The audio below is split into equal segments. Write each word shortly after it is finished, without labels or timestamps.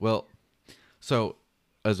Well, so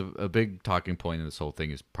as a big talking point in this whole thing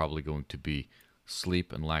is probably going to be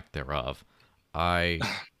sleep and lack thereof. I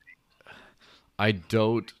I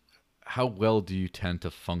don't. How well do you tend to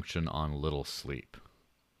function on little sleep?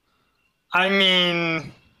 I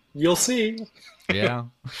mean, you'll see. Yeah.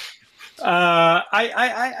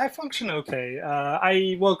 I function okay.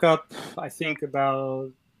 I woke up, I think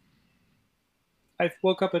about, I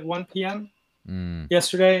woke up at 1 p.m. Mm,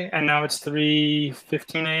 yesterday, and now it's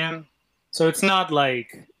 3:15 a.m. So it's not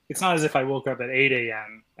as if I woke up at 8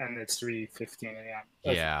 a.m. and it's 3:15 a.m.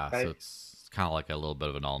 yeah. So Right? it's kind of like a little bit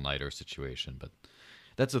of an all nighter situation, but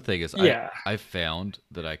that's the thing is Yeah. I found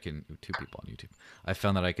that I can two people on YouTube. I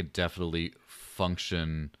found that I could definitely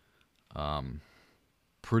function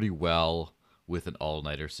pretty well with an all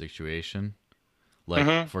nighter situation. Like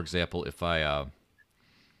Hmm. for example, if I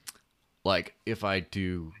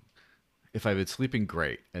do if I've been sleeping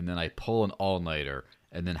great and then I pull an all nighter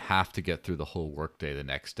and then have to get through the whole workday the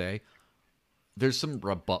next day, there's some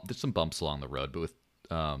bumps along the road, but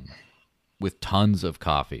with tons of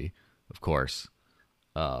coffee, of course,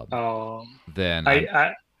 Oh, then I,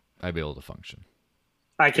 I I'd be able to function.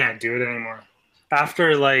 I can't do it anymore.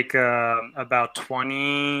 After about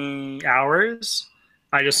 20 hours,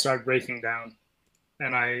 I just start breaking down.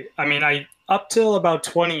 And I mean, I up till about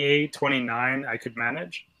 28, 29, I could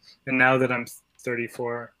manage. And now that I'm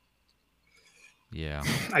 34, Yeah,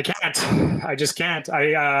 I can't. I just can't.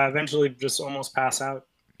 I eventually just almost pass out.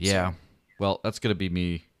 yeah. So, Well, that's gonna be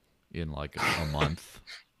me in like a month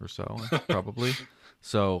or so, probably.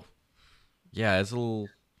 So yeah, it's a little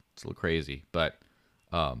crazy, but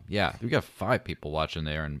yeah, we got 5 people watching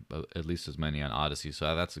there, and at least as many on Odyssey,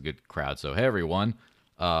 so that's a good crowd. So hey, everyone,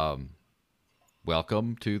 um,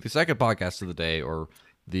 welcome to the second podcast of the day, or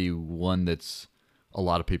the one that's a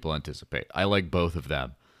lot of people anticipate. I like both of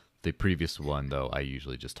them. The previous one, though, I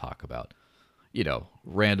usually just talk about,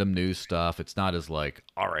 random news stuff. It's not as like,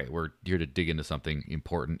 all right, we're here to dig into something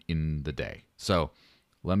important in the day. So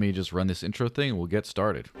let me just run this intro thing and we'll get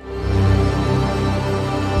started.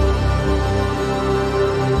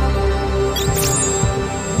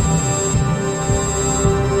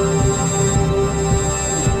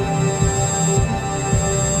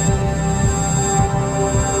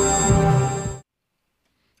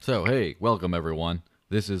 So, hey, welcome everyone.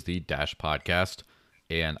 This is the Dash Podcast,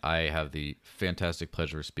 and I have the fantastic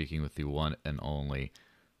pleasure of speaking with the one and only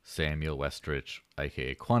Samuel Westrich,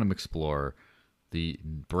 aka Quantum Explorer, the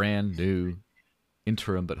brand new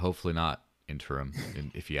interim, but hopefully not interim,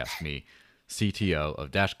 if you ask me, CTO of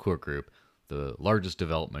Dash Core Group, the largest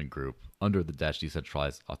development group under the Dash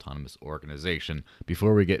Decentralized Autonomous Organization.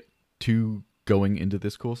 Before we get too going into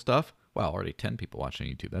this cool stuff, wow, already 10 people watching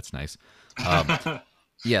YouTube. That's nice. Um,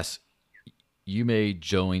 yes, you may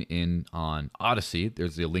join in on Odyssey.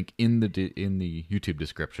 There's a link in the YouTube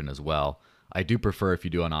description as well. I do prefer if you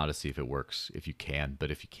do on Odyssey if it works, if you can,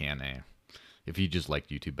 but if you can, if you just like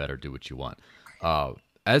YouTube better, do what you want. Uh,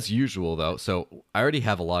 as usual, though, so I already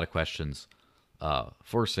have a lot of questions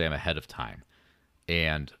for Sam ahead of time,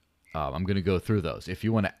 and I'm going to go through those. If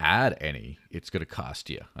you want to add any, it's going to cost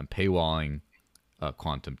you. I'm paywalling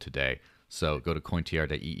Quantum today. So go to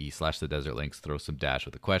cointr.ee/the desert links, throw some dash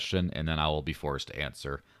with a question, and then I will be forced to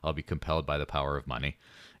answer. I'll be compelled by the power of money.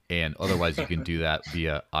 And otherwise, you can do that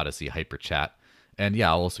via Odyssey Hyper Chat. And yeah,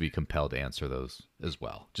 I'll also be compelled to answer those as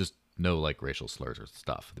well. Just no like racial slurs or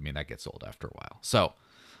stuff. I mean, that gets old after a while. So,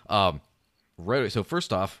 right. So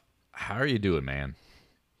first off, how are you doing, man?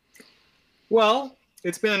 well,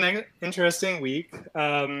 it's been an interesting week.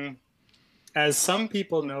 As some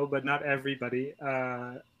people know, but not everybody,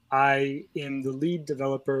 I am the lead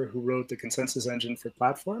developer who wrote the consensus engine for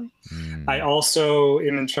Platform. I Mm, also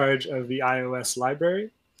am in charge of the iOS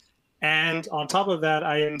library. And on top of that,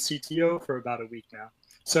 I am CTO for about a week now.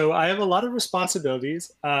 So I have a lot of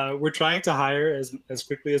responsibilities. We're trying to hire as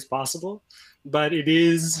quickly as possible, but it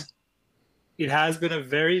has been a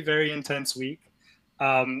very, very intense week.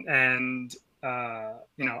 And,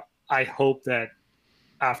 I hope that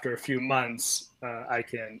after a few months, I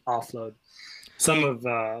can offload some of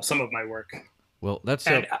my work. well, that's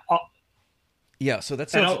And yeah. So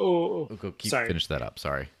that and sounds. oh, Oh, go keep sorry. finish that up.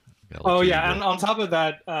 Sorry, I'll Oh let you yeah, go. and on top of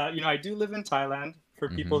that, I do live in Thailand. For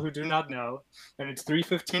Mm-hmm. people who do not know, and it's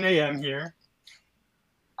 3:15 a.m. here.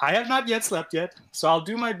 I have not yet slept yet, so I'll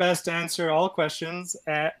do my best to answer all questions.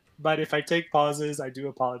 But if I take pauses, I do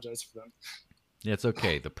apologize for them. Yeah, it's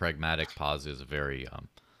okay. The pragmatic pause is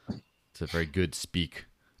it's a very good speak.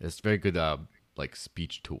 It's a very good like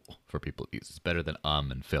speech tool for people to use. It's better than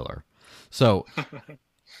and filler. So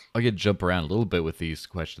I get jump around a little bit with these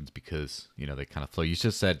questions because they kind of flow. You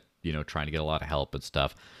just said trying to get a lot of help and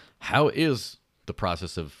stuff. How is the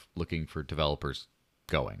process of looking for developers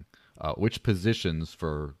going? Which positions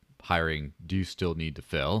for hiring do you still need to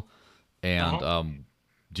fill? And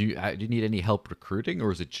do you need any help recruiting,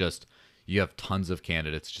 or is it just you have tons of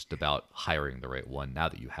candidates, just about hiring the right one now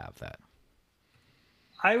that you have that?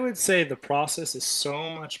 I would say the process is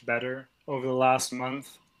so much better over the last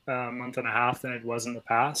month and a half than it was in the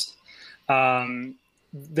past.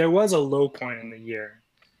 There was a low point in the year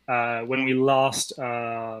when we lost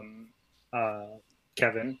Kevin,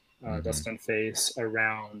 Dustin Face,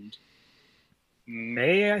 around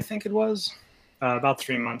May, I think it was, about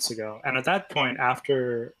 3 months ago. And at that point,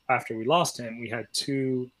 after we lost him, we had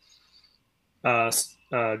two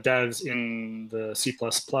devs in the C++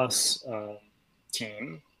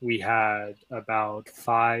 team. We had about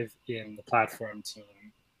 5 in the platform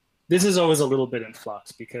team. This is always a little bit in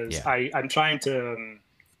flux because I'm trying to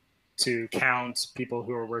count people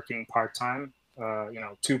who are working part-time.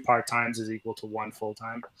 2 part-times is equal to 1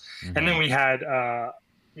 full-time. And then we had,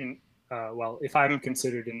 if I'm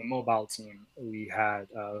considered in the mobile team, we had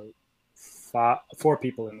 4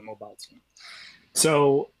 people in the mobile team.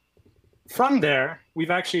 So from there,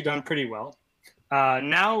 we've actually done pretty well.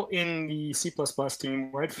 Now in the C++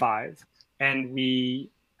 team, we're at 5, and we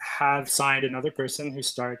have signed another person who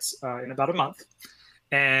starts in about a month.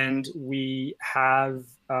 And we have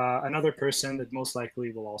another person that most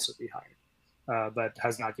likely will also be hired, but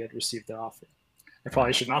has not yet received their offer. I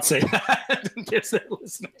probably should not say that in case they're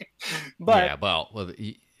listening. But yeah, well,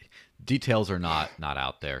 the details are not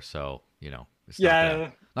out there, so it's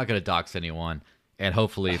not going to dox anyone. And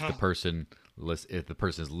hopefully, if the person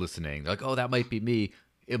is listening, they're like, oh, that might be me.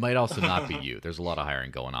 It might also not be you. There's a lot of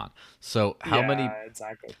hiring going on. So how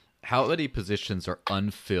many positions are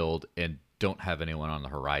unfilled and don't have anyone on the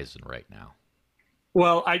horizon right now?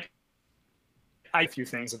 Well, I a few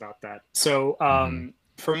things about that. So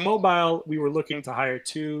for mobile, we were looking to hire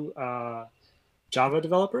 2 Java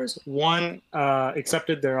developers. One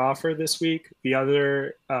accepted their offer this week. The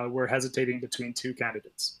other we're hesitating between 2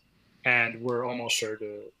 candidates, and we're almost sure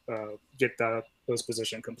to get those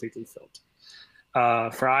positions completely filled.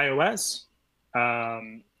 For iOS,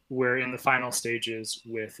 we're in the final stages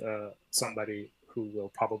with somebody who will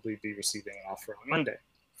probably be receiving an offer on Monday.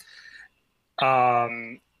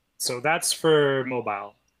 So that's for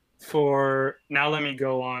mobile. Now let me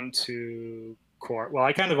go on to core. Well,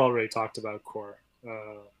 I kind of already talked about core.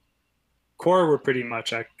 Core, we're pretty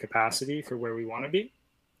much at capacity for where we want to be.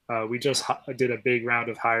 We just did a big round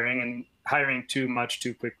of hiring, and hiring too much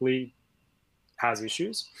too quickly has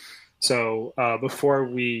issues. So before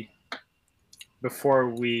we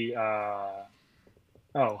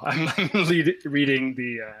I'm reading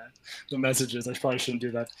the messages. I probably shouldn't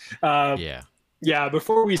do that. Yeah,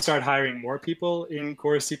 before we start hiring more people in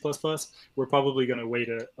core C++, we're probably going to wait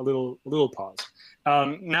a little pause.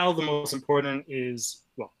 Now the most important is,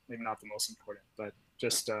 well, maybe not the most important, but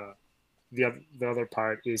just the other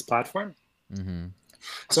part is platform.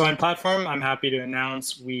 So in platform, I'm happy to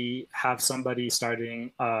announce we have somebody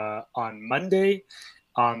starting on Monday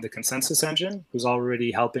on the Consensus Engine, who's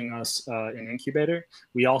already helping us in Incubator.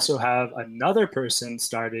 We also have another person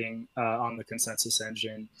starting on the Consensus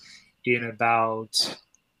Engine in about,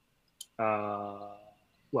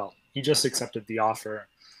 he just accepted the offer.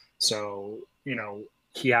 So,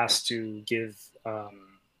 he has to give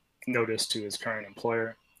notice to his current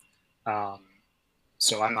employer.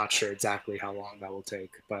 So I'm not sure exactly how long that will take,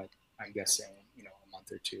 but I'm guessing, a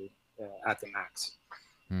month or 2 at the max.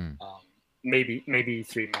 Maybe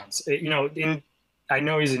 3 months. I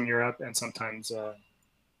know he's in Europe, and sometimes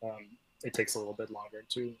it takes a little bit longer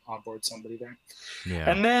to onboard somebody there. Yeah.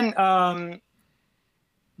 And then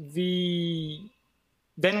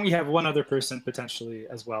we have one other person potentially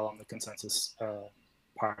as well on the consensus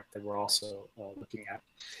part that we're also looking at.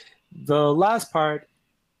 The last part,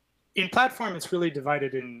 in platform, it's really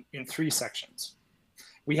divided in 3 sections.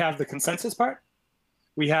 We have the consensus part,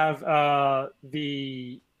 we have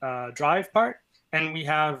the drive part, and we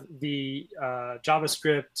have the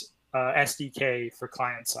JavaScript SDK for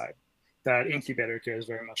client side that Incubator cares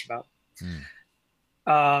very much about.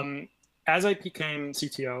 As I became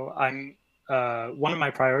CTO, one of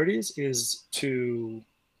my priorities is to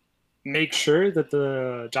make sure that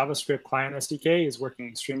the JavaScript client SDK is working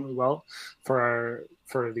extremely well for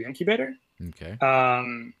the Incubator. Okay.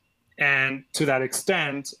 And to that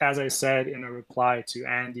extent, as I said in a reply to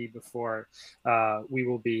Andy before, we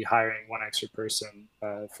will be hiring 1 extra person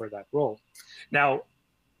for that role. Now,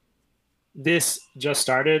 this just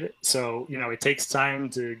started, so it takes time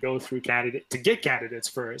to go through to get candidates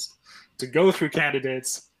first, to go through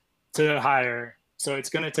candidates, to hire, So it's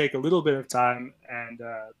going to take a little bit of time, and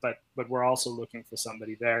but we're also looking for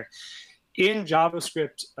somebody there. In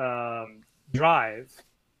JavaScript Drive,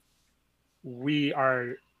 we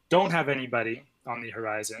don't have anybody on the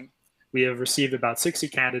horizon. We have received about 60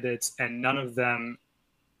 candidates, and none of them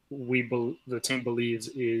the team believes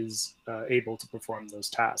is able to perform those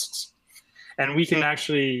tasks. And we can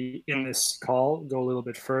actually, in this call, go a little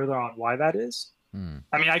bit further on why that is.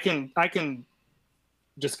 I mean, I can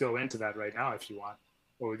just go into that right now if you want,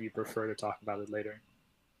 or would you prefer to talk about it later?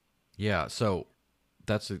 Yeah, so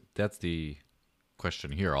that's the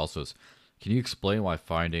question here also is, can you explain why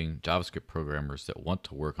finding JavaScript programmers that want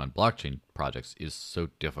to work on blockchain projects is so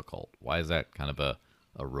difficult? Why is that kind of a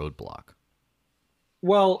roadblock?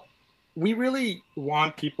 Well, we really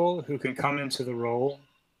want people who can come into the role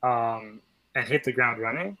and hit the ground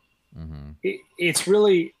running. It's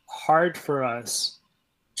really hard for us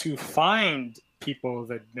to find people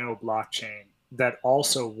that know blockchain that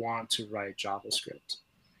also want to write JavaScript.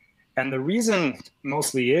 And the reason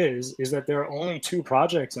mostly is that there are only 2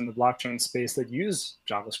 projects in the blockchain space that use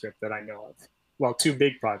JavaScript that I know of. Well, 2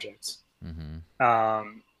 big projects.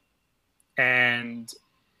 And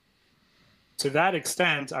to that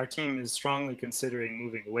extent, our team is strongly considering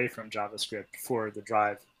moving away from JavaScript for the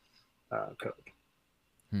Drive code.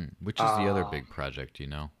 Which is the other big project, you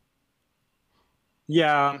know?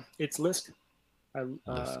 Yeah, it's Lisk.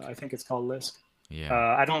 Lisk. I think it's called Lisk.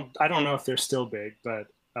 Yeah. I don't know if they're still big, but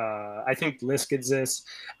I think Lisk exists.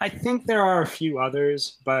 I think there are a few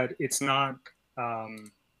others, but it's not. I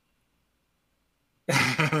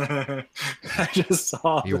just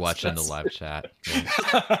saw. You're watching the live chat.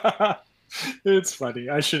 It's funny.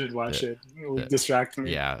 I shouldn't watch it. It will distract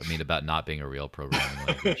me. Yeah, I mean, about not being a real programming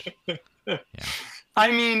language. Yeah.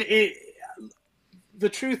 I mean, the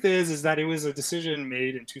truth is that it was a decision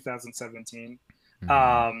made in 2017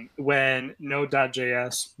 when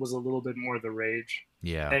Node.js was a little bit more the rage.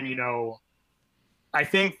 Yeah. And, I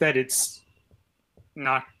think that it's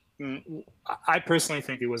not, I personally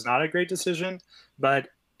think it was not a great decision, but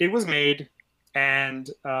it was made, and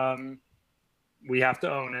we have to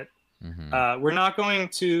own it. We're not going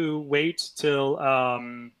to wait till I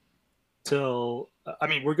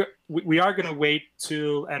mean, we are going to wait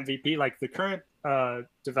till MVP, like the current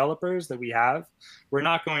developers that we have. We're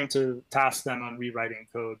not going to task them on rewriting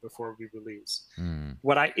code before we release.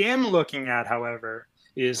 What I am looking at, however,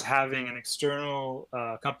 is having an external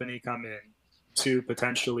company come in to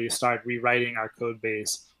potentially start rewriting our code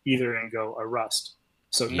base, either in Go or Rust.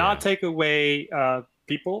 So not take away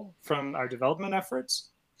people from our development efforts,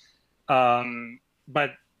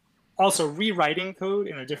 but also rewriting code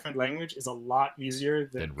in a different language is a lot easier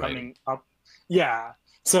than coming up. Yeah.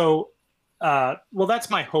 So, well, that's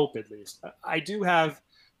my hope, at least. I do have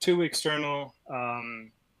 2 external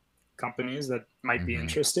companies that might be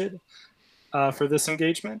interested for this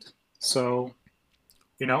engagement. So,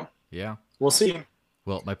 yeah, we'll see.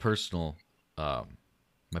 Well, my personal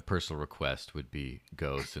request would be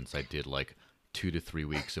Go, since I did like 2 to 3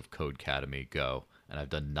 weeks of Codecademy Go, and I've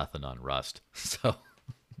done nothing on Rust. So,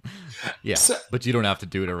 yeah, but you don't have to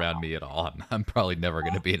do it around me at all. I'm probably never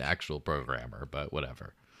going to be an actual programmer, but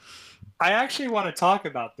whatever. I actually want to talk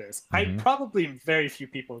about this. Probably very few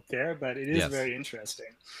people care, but it is very interesting.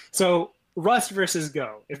 So Rust versus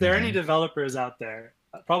Go. If there are any developers out there,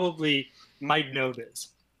 probably might know this.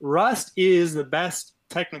 Rust is the best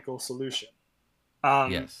technical solution.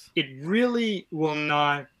 It really will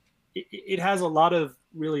not. It has a lot of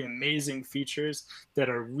really amazing features that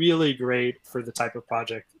are really great for the type of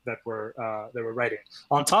project that we're writing.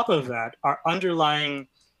 On top of that, our underlying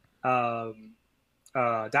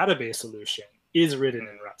database solution is written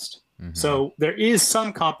in Rust. So there is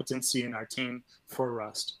some competency in our team for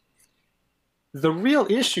Rust. The real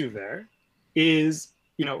issue there is,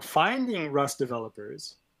 finding Rust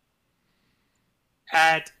developers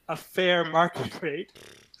at a fair market rate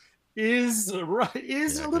is a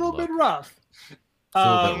little bit rough. It's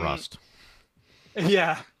a little bit Rust.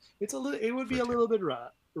 Yeah, it would be a little bit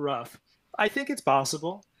rough. I think it's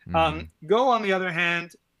possible. Go, on the other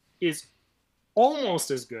hand, is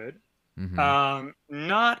almost as good.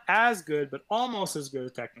 Not as good, but almost as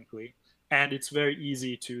good technically, and it's very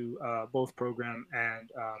easy to both program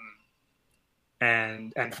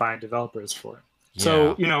and find developers for. Yeah.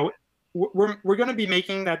 So we're going to be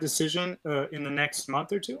making that decision in the next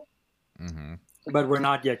month or 2. But we're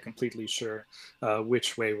not yet completely sure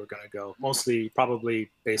which way we're going to go. Mostly, probably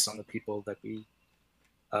based on the people that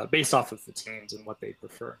based off of the teams and what they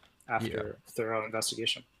prefer after thorough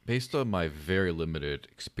investigation. Based on my very limited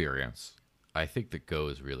experience, I think that Go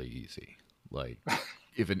is really easy. Like,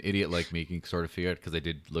 if an idiot like me can sort of figure it, because I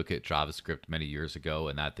did look at JavaScript many years ago,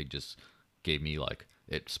 and that thing just gave me like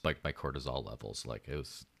it spiked my cortisol levels. Like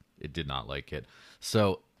it did not like it.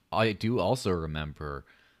 So I do also remember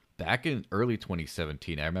back in early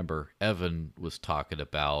 2017. I remember Evan was talking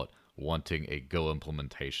about wanting a Go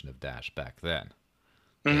implementation of Dash back then,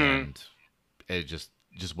 Mm-hmm. and it just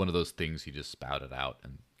one of those things he just spouted out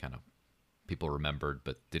and kind of people remembered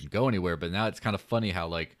but didn't go anywhere. But now it's kind of funny how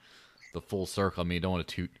like the full circle. I mean, you don't want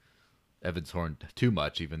to toot Evan's horn too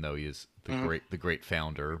much, even though he is the great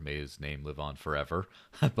founder. May his name live on forever.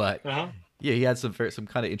 But Uh-huh. yeah, he had some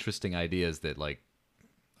kind of interesting ideas that like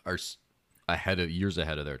are years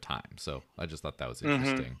ahead of their time. So I just thought that was Mm-hmm.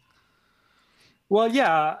 interesting. Well,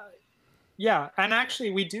 yeah, yeah, and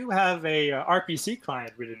actually, we do have a RPC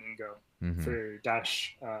client written in Go Hmm. for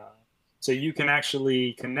Dash, so you can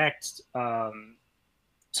actually connect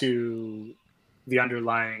to the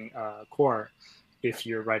underlying core if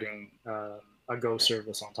you're writing a Go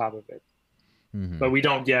service on top of it. Hmm. But we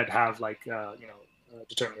don't yet have like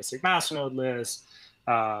deterministic masternode lists,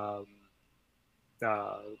 um,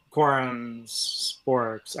 quorums,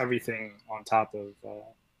 sporks, everything on top of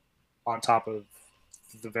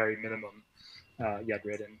the very minimum yet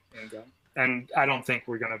written in Go. And I don't think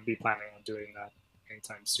we're going to be planning on doing that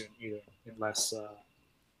anytime soon either, unless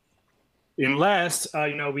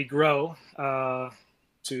we grow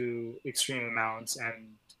to extreme amounts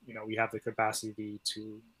and we have the capacity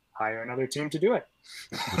to hire another team to do it.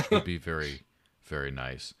 Which would be very, very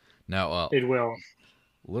nice. Now, It will.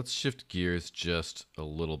 let's shift gears just a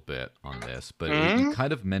little bit on this, but you Mm-hmm.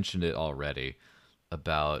 kind of mentioned it already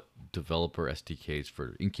about developer SDKs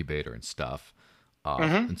for Incubator and stuff.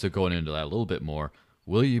 Mm-hmm. And so going into that a little bit more,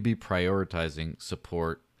 will you be prioritizing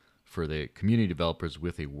support for the community developers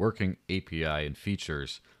with a working API and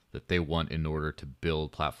features that they want in order to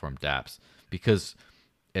build platform dApps? Because,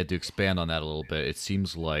 and to expand on that a little bit, it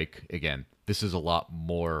seems like, again, this is a lot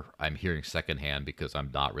more I'm hearing secondhand because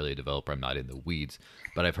I'm not really a developer, I'm not in the weeds,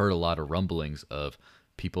 but I've heard a lot of rumblings of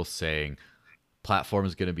people saying platform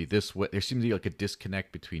is going to be this way. There seems to be like a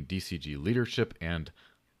disconnect between DCG leadership and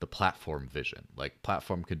the platform vision. Like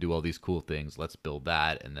platform can do all these cool things, let's build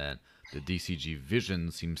that, and then the DCG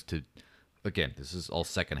vision seems to, again, this is all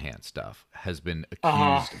secondhand stuff, has been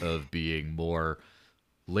Uh-huh. accused of being more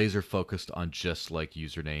laser focused on just like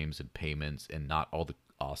usernames and payments and not all the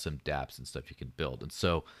awesome dApps and stuff you can build. And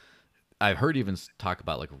so I've heard even talk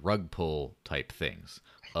about like rug pull type things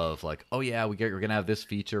of like, oh yeah, we're gonna have this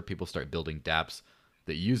feature. People start building dApps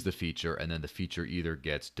that use the feature, and then the feature either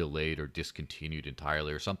gets delayed or discontinued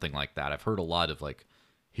entirely or something like that. I've heard a lot of like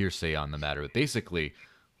hearsay on the matter, but basically,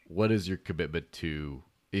 what is your commitment to,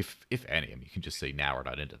 if any? I mean, you can just say now we're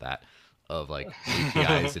not into that, of like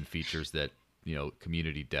APIs and features that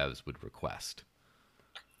community devs would request.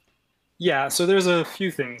 Yeah, so there's a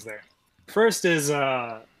few things there. First is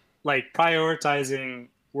like prioritizing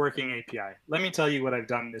working API. Let me tell you what I've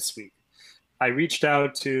done this week. I reached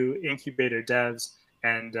out to incubator devs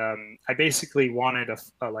and I basically wanted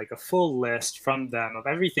like a full list from them of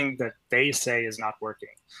everything that they say is not working.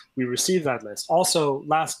 We received that list. Also,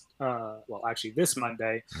 actually this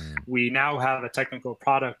Monday, Mm, we now have a technical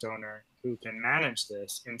product owner who can manage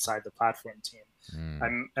this inside the platform team.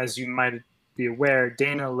 mm. As you might be aware,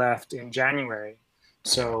 Dana left in January.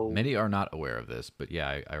 Yeah, So many are not aware of this, but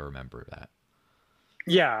yeah, I remember that.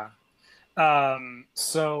 yeah,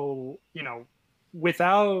 so,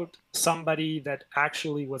 without somebody that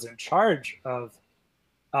actually was in charge of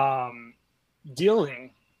um,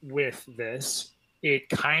 dealing with this, it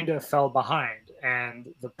kind of fell behind.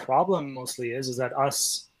 And the problem mostly is that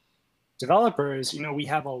us developers, we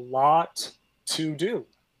have a lot to do,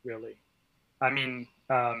 really. I mean,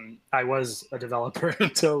 I was a developer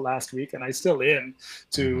until last week, and I still am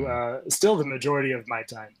to Hmm. still the majority of my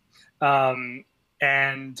time.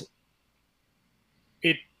 And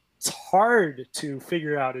it's hard to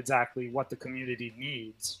figure out exactly what the community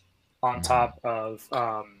needs on Hmm. top of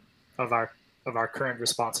our of our current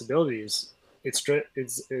responsibilities. It's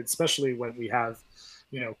especially when we have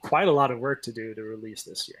quite a lot of work to do to release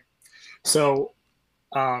this year. So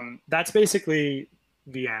that's basically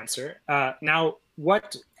the answer. Now,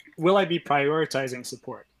 what will I be prioritizing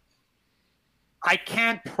support? I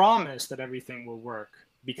can't promise that everything will work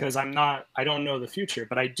because I don't know the future,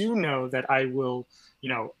 but I do know that I will,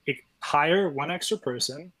 hire one extra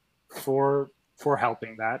person for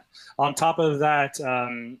helping that. On top of that,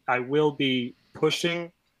 I will be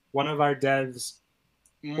pushing one of our devs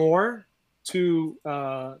more to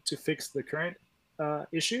fix the current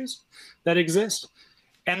issues that exist.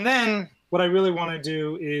 And then what I really want to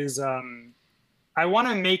do is I want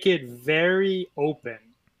to make it very open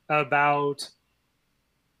about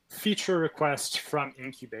feature requests from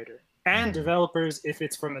Incubator and developers if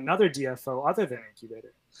it's from another DFO other than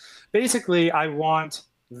Incubator. Basically, I want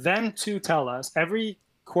them to tell us every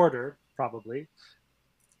quarter, probably,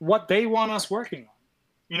 what they want us working on.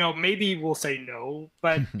 You know, maybe we'll say no,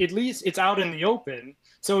 but at least it's out in the open.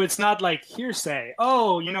 So it's not like hearsay.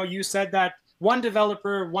 Oh, you know, you said that one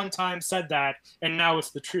developer one time said that, and now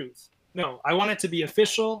it's the truth. No, I want it to be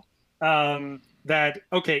official. That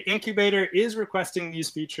okay, Incubator is requesting these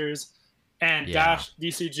features, and Dash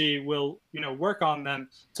DCG will, you know, work on them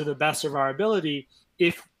to the best of our ability.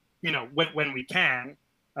 If you know, when we can,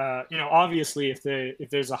 you know, obviously if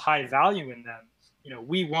there's a high value in them, you know,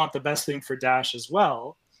 we want the best thing for Dash as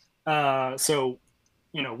well. So,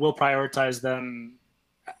 you know, we'll prioritize them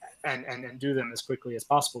and do them as quickly as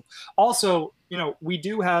possible. Also, you know, we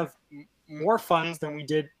do have more funds than we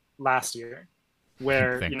did last year,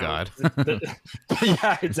 where Thank you know, God.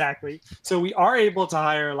 yeah, exactly. So we are able to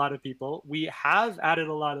hire a lot of people. We have added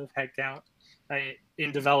a lot of headcount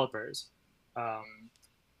in developers,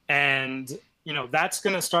 and you know that's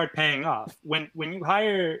going to start paying off. When you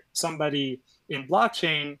hire somebody in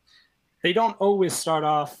blockchain, they don't always start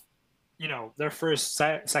off, you know, their first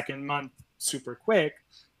second month super quick,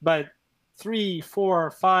 but 3,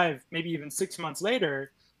 4, 5, maybe even 6 months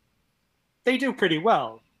later, they do pretty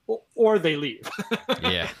well, or they leave.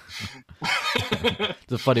 Yeah.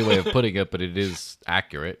 It's a funny way of putting it, but it is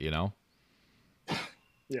accurate, you know?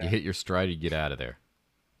 Yeah. You hit your stride, you get out of there.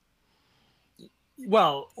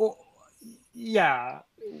 Well, yeah,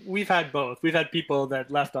 we've had both. We've had people that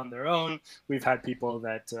left on their own. We've had people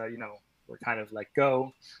that, you know, were kind of let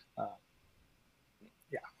go.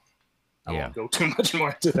 I won't go too much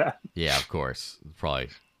more into that. Yeah, of course. Probably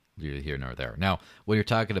neither here nor there. Now, when you're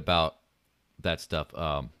talking about that stuff,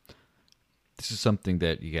 this is something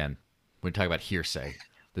that, again, when you talk about hearsay,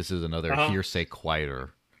 this is another hearsay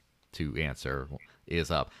quieter to answer,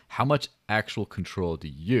 is how much actual control do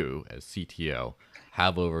you, as CTO,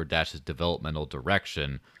 have over Dash's developmental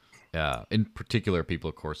direction? In particular, people,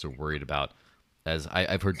 of course, are worried about, as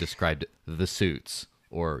I've heard described, the suits,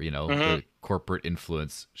 or, you know, the corporate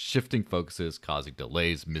influence, shifting focuses, causing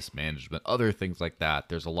delays, mismanagement, other things like that.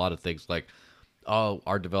 There's a lot of things like, oh,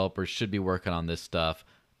 our developers should be working on this stuff,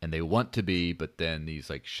 and they want to be, but then these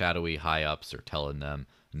like shadowy high ups are telling them,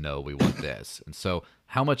 no, we want this. And so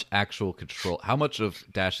how much actual control, how much of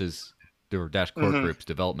Dash's or Dash Core Group's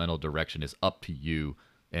developmental direction is up to you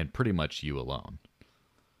and pretty much you alone?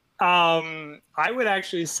 I would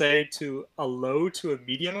actually say to a low to a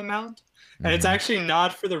medium amount. And it's actually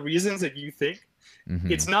not for the reasons that you think.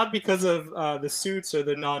 It's not because of the suits or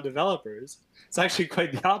the non-developers. It's actually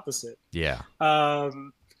quite the opposite. Yeah.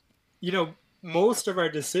 You know, most of our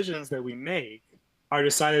decisions that we make are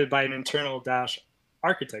decided by an internal Dash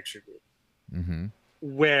architecture group,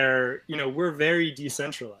 where, you know, we're very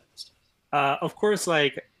decentralized. Of course,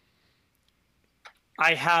 like,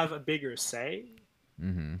 I have a bigger say,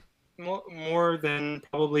 more than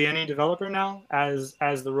probably any developer now as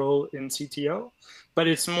the role in CTO, but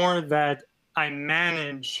it's more that I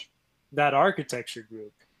manage that architecture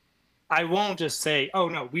group. I won't just say, oh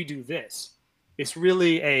no, we do this. It's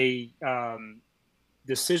really a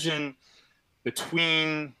decision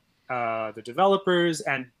between the developers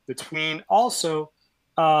and between also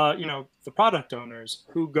you know, the product owners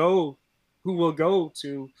who will go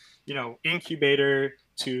to, you know, Incubator,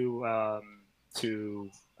 to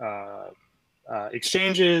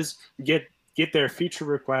exchanges, get their feature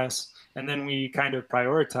requests, and then we kind of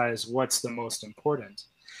prioritize what's the most important.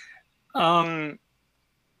 You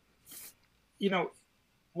know,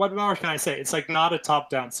 what more can I say? It's like not a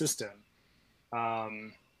top-down system.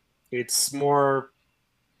 It's more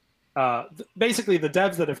basically the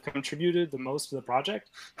devs that have contributed the most to the project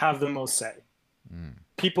have the most say.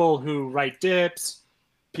 People who write dips,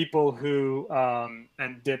 people who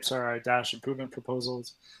and dips are our Dash improvement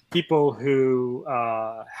proposals, people who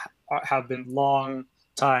have been long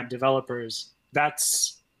time developers.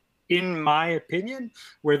 That's, in my opinion,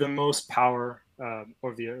 where the most power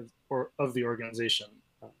of the organization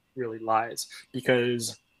really lies,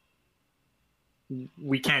 because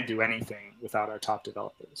we can't do anything without our top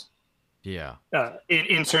developers. Yeah.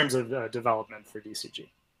 In terms of development for DCG.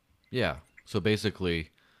 Yeah. So basically,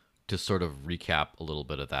 to sort of recap a little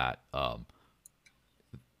bit of that,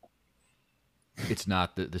 it's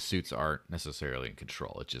not that the suits aren't necessarily in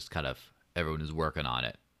control. It's just kind of everyone who's working on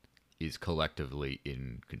it is collectively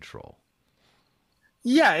in control.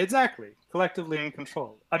 Yeah, exactly. Collectively in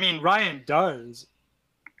control. I mean, Ryan does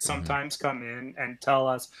Mm-hmm. sometimes come in and tell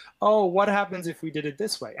us, oh, what happens if we did it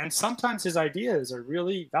this way? And sometimes his ideas are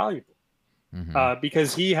really valuable Mm-hmm.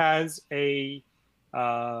 because he has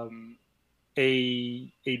um,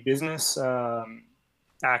 a business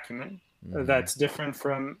acumen Mm-hmm. that's different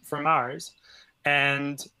from ours,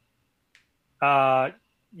 and uh,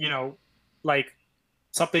 you know, like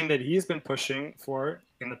something that he's been pushing for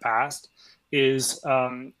in the past is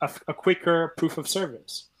a quicker proof of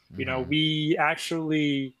service. Mm-hmm. We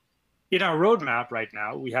actually, in our roadmap right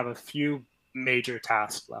now, we have a few major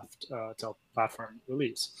tasks left till platform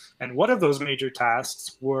release, and one of those major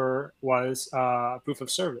tasks was proof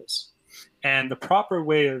of service. And the proper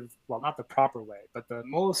way of, well, not the proper way, but the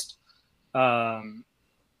most um,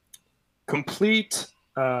 complete,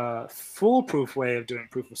 foolproof way of doing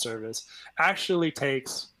proof of service actually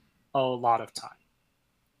takes a lot of time.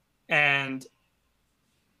 And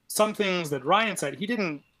some things that Ryan said, he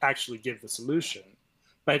didn't actually give the solution,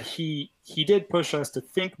 but he did push us to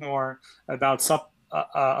think more about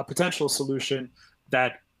a potential solution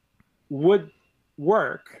that would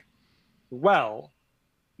work well,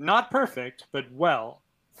 not perfect, but well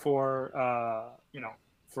for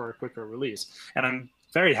for a quicker release. And I'm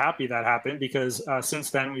very happy that happened because since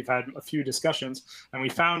then we've had a few discussions and we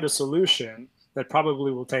found a solution that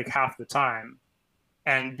probably will take half the time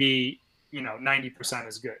and be 90%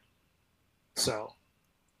 as good. So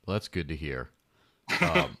Well, that's good to hear.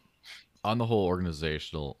 Um, on the whole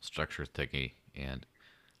organizational structure thingy, and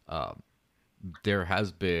um, there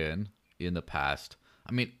has been in the past.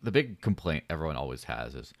 I mean, the big complaint everyone always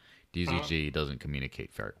has is DZG doesn't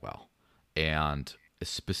communicate very well, and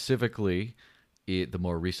specifically, the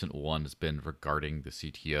more recent one has been regarding the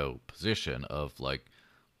CTO position of like,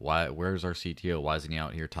 why? Where's our CTO? Why isn't he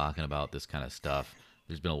out here talking about this kind of stuff?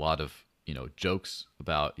 There's been a lot of jokes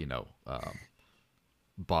about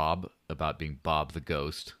Bob about being Bob the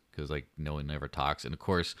Ghost because like no one ever talks, and of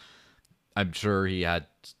course I'm sure he had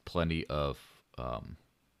plenty of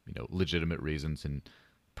legitimate reasons and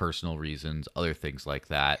personal reasons, other things like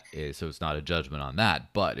that. So it's not a judgment on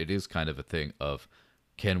that, but it is kind of a thing of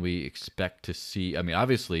can we expect to see? I mean,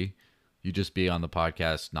 obviously, you just be on the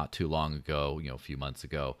podcast not too long ago, a few months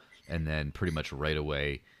ago, and then pretty much right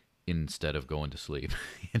away instead of going to sleep,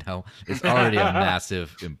 it's already a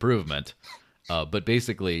massive improvement. But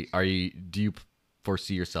basically, do you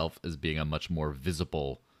foresee yourself as being a much more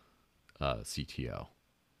visible CTO?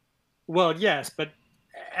 well, yes, but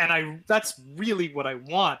and I that's really what I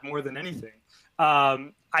want more than anything.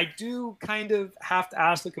 I do kind of have to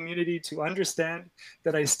ask the community to understand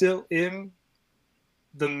that I still am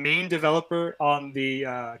the main developer on the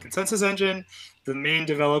consensus engine, the main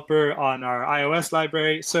developer on our iOS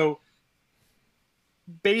library. So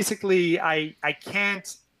basically, I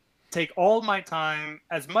can't take all my time,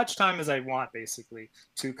 as much time as I want, basically,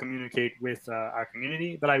 to communicate with our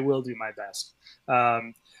community, but I will do my best.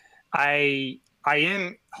 Um, I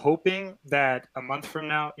am hoping that a month from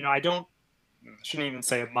now, shouldn't even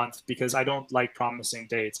say a month because I don't like promising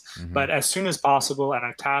dates, Mm-hmm. but as soon as possible, and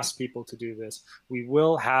I've tasked people to do this, we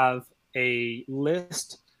will have a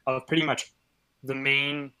list of pretty much the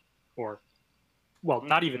main, or well,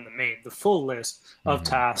 not even the main, the full list of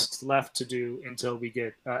Mm-hmm. tasks left to do until we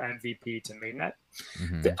get MVP to mainnet.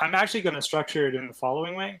 Mm-hmm. I'm actually going to structure it in the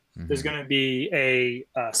following way. There's Mm-hmm. going to be a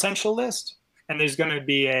essential list, and there's going to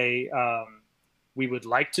be a we would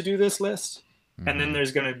like to do this list, and then Mm-hmm.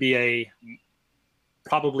 there's going to be a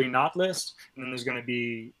probably not list, and then there's going to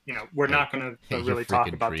be we're Hey, not going hey, to you're really talk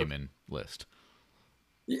freaking about the dreaming list.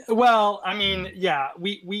 well, I mean, Mm. yeah,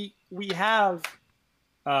 we have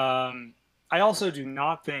I also do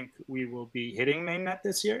not think we will be hitting mainnet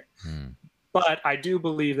this year, Mm. but I do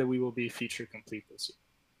believe that we will be feature complete this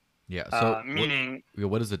Yeah. year. So Meaning,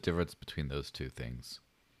 what is the difference between those two things?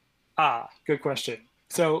 good question.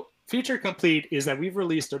 So feature complete is that we've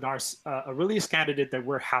released a release candidate that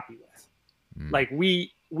we're happy with. Mm. Like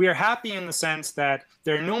we are happy in the sense that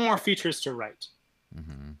there are no more features to write.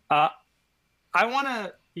 Mm-hmm. Uh, I want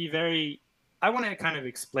to be very, I want to kind of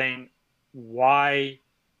explain why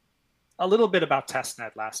a little bit about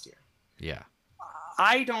testnet last year. Yeah.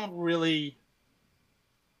 I don't really.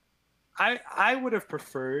 I would have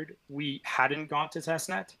preferred we hadn't gone to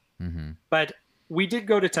testnet, Mm-hmm. but we did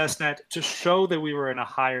go to testnet to show that we were in a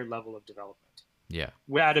higher level of development. Yeah.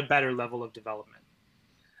 We're at a better level of development.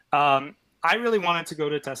 I really wanted to go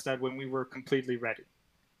to testnet when we were completely ready,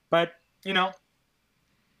 but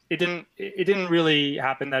it didn't really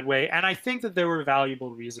happen that way. And I think that there were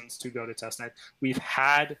valuable reasons to go to testnet. We've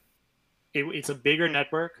had it's a bigger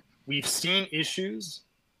network. We've seen issues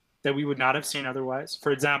that we would not have seen otherwise.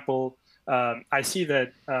 For example, I see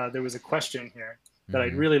that there was a question here. that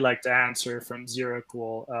I'd really like to answer from Zero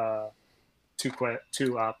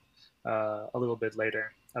two up a little bit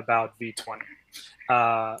later about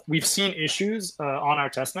V20. We've seen issues on our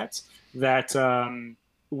testnets that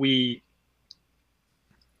we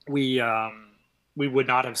would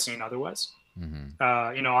not have seen otherwise. On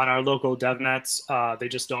our local DevNets, they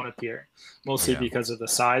just don't appear, mostly because of the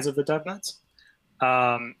size of the DevNets,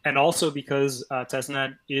 and also because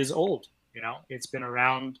testnet is old. It's been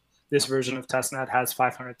around. This version of testnet has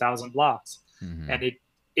 500,000 blocks, and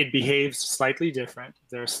it behaves slightly different.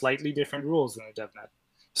 There are slightly different rules in the DevNet,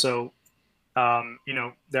 so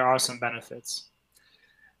there are some benefits.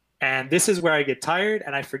 And this is where I get tired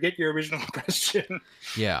and I forget your original question.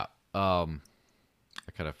 Yeah. I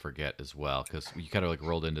kind of forget as well because you kind of like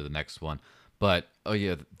rolled into the next one. But,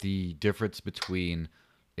 the difference between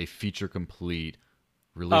a feature complete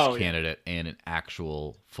release candidate and an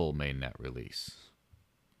actual full mainnet release.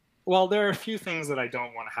 Well, there are a few things that I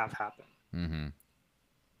don't want to have happen.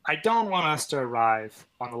 I don't want us to arrive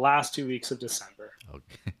on the last 2 weeks of December.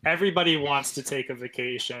 Okay. Everybody wants to take a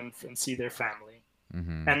vacation and see their family.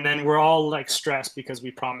 And then we're all like stressed because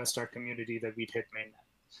we promised our community that we'd hit mainnet.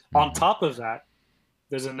 On top of that,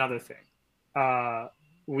 there's another thing.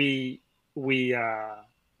 We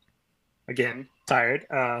again, tired,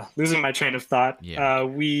 losing my train of thought.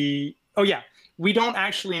 We don't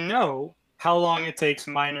actually know how long it takes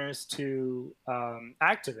miners to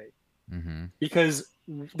activate because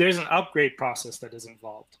there's an upgrade process that is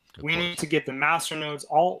involved. We need to get the masternodes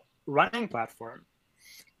all running platform.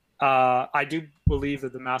 I do believe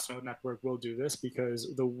that the Masternode network will do this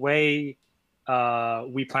because the way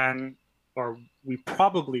we plan, or we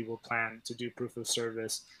probably will plan to do proof of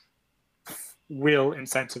service, will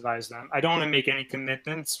incentivize them. I don't want to make any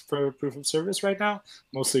commitments for proof of service right now,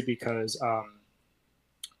 mostly because,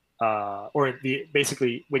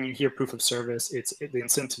 basically when you hear proof of service, it's the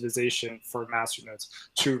incentivization for masternodes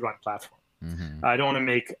to run platform. I don't want to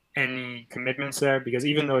make any commitments there because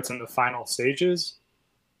even though it's in the final stages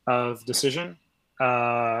of decision,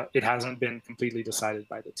 it hasn't been completely decided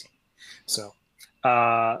by the team. So,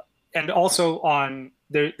 and also on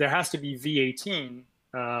there has to be V18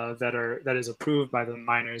 that is approved by the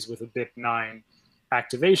miners with a BIP9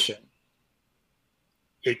 activation.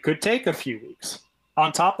 It could take a few weeks.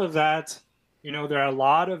 On top of that, there are a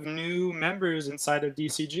lot of new members inside of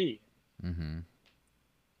DCG.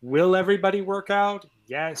 Will everybody work out?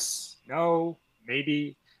 Yes, no,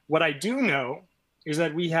 maybe. What I do know is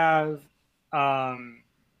that we have,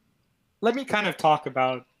 let me kind of talk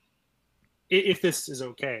about, if this is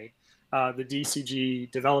okay, the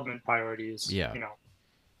DCG development priorities.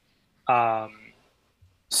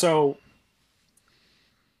 So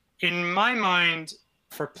in my mind,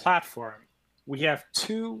 for platform, we have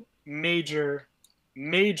two major,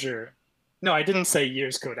 no, I didn't say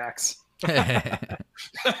years codecs.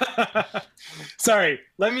 Sorry,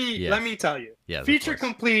 let me tell you. Feature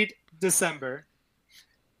complete December.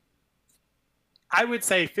 I would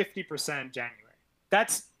say 50% January.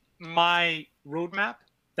 That's my roadmap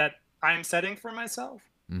that I'm setting for myself.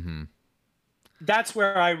 That's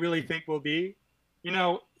where I really think we'll be.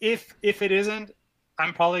 If it isn't,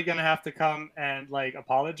 I'm probably gonna have to come and like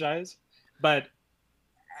apologize. But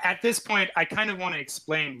at this point, I kind of want to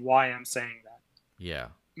explain why I'm saying that. Yeah.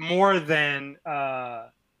 More than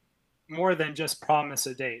just promise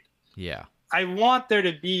a date. Yeah. I want there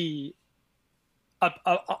to be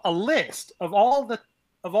a list of all the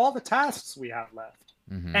tasks we have left.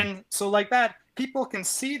 And so like that, people can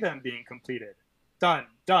see them being completed. Done,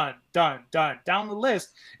 down the list.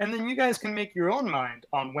 And then you guys can make your own mind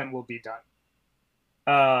on when we'll be done.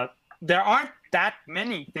 There aren't that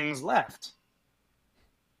many things left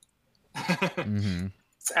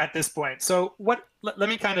at this point. So let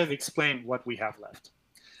me kind of explain what we have left.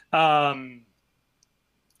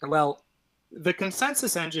 Well, the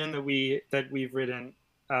consensus engine that we've written,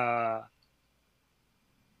 and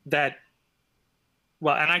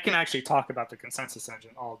I can actually talk about the consensus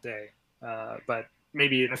engine all day, but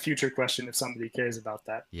maybe in a future question if somebody cares about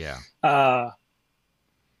that. Yeah.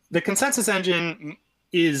 The consensus engine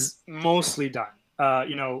is mostly done.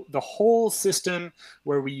 The whole system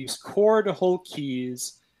where we use core to hold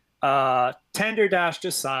keys, tender dash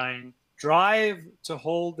to sign, drive to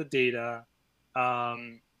hold the data,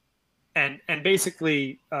 and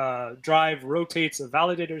basically drive rotates a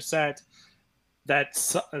validator set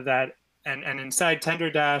and inside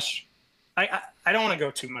tender dash, I don't want to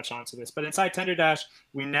go too much onto this, but inside tender dash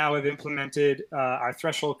we now have implemented our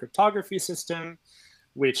threshold cryptography system,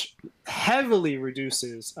 which heavily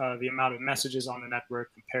reduces the amount of messages on the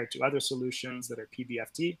network compared to other solutions that are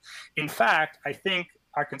PBFT. In fact, I think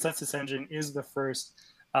our consensus engine is the first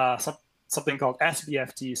something called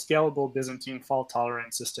SBFT, Scalable Byzantine Fault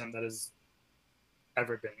Tolerant System, that has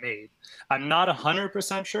ever been made. I'm not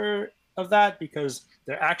 100% sure of that because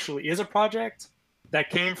there actually is a project that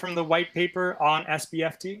came from the white paper on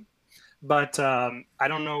SBFT, but I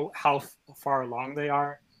don't know how far along they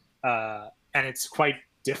are, and it's quite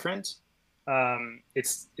different.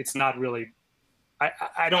 It's not really.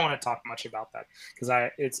 I don't want to talk much about that because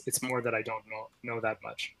it's more that I don't know that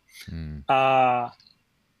much.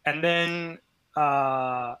 And then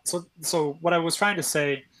so what I was trying to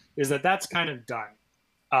say is that that's kind of done.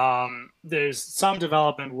 There's some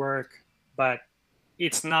development work, but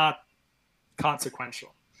it's not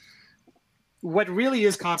consequential. What really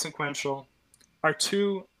is consequential are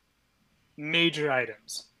two major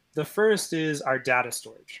items. The first is our data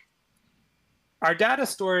storage. Our data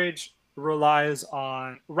storage relies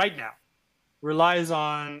on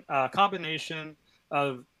a combination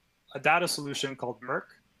of a data solution called Merc,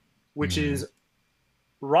 which is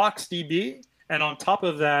RocksDB, and on top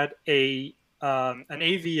of that, an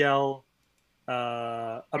AVL,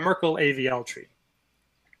 a Merkle AVL tree.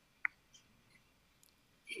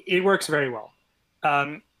 It works very well.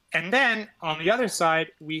 And then on the other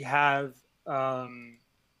side, we have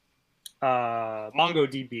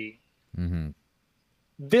MongoDB.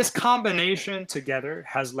 This combination together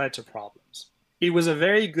has led to problems. It was a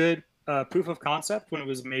very good proof of concept when it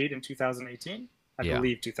was made in 2018. I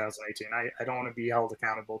believe 2018. I don't want to be held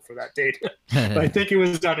accountable for that date, but I think it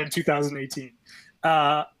was done in 2018.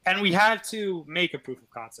 And we had to make a proof of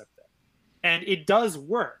concept there. And it does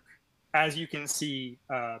work, as you can see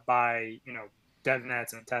by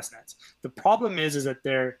devnets and testnets. The problem is that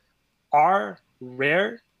there are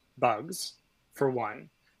rare bugs, for one.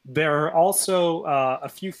 There are also a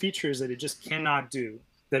few features that it just cannot do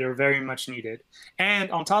that are very much needed.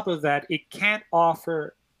 And on top of that, it can't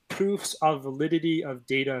offer proofs of validity of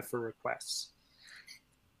data for requests.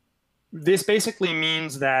 This basically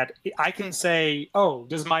means that I can say, oh,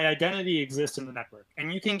 does my identity exist in the network?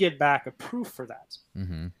 And you can get back a proof for that.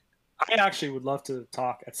 I actually would love to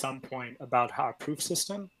talk at some point about our proof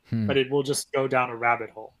system, but it will just go down a rabbit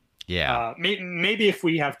hole. Yeah. Maybe if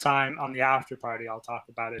we have time on the after party, I'll talk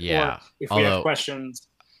about it. Yeah. Or if we have questions.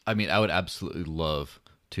 I mean, I would absolutely love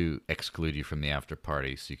to exclude you from the after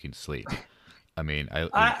party so you can sleep. I mean,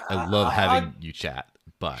 I love having you chat,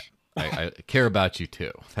 but I care about you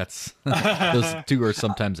too. That's those two are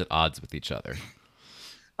sometimes at odds with each other.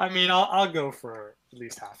 I mean, I'll go for at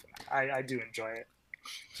least half an hour. I do enjoy it.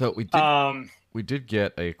 So we did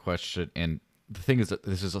get a question, and the thing is that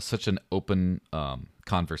this is such an open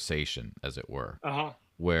conversation, as it were,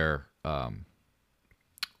 where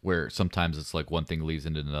sometimes it's like one thing leads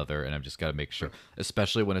into another, and I've just got to make sure,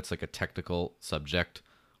 especially when it's like a technical subject,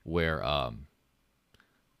 where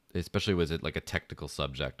especially was it like a technical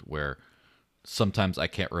subject where sometimes I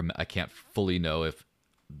can't fully know if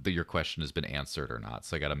your question has been answered or not,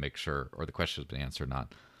 so I got to make sure, or the question has been answered or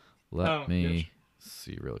not. Let me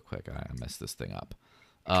see real quick. I messed this thing up.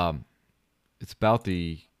 It's about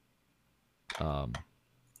I'll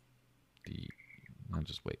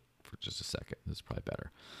just wait for just a second. This is probably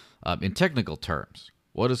better. In technical terms,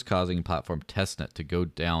 what is causing platform testnet to go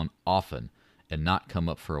down often and not come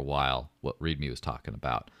up for a while? What README was talking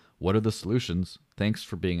about. What are the solutions? Thanks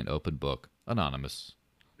for being an open book. Anonymous.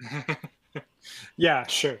 Yeah,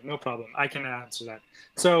 sure. No problem. I can answer that.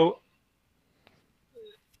 So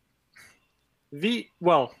I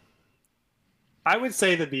would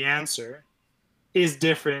say that the answer is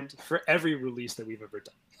different for every release that we've ever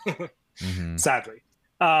done. Sadly.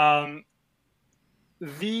 I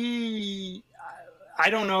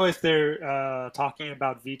don't know if they're talking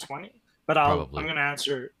about V20, but I'm going to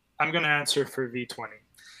answer for V20.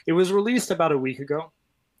 It was released about a week ago,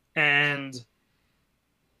 and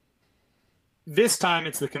this time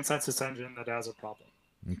it's the consensus engine that has a problem.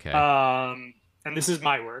 Okay. And this is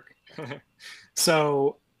my work.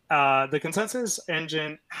 So the consensus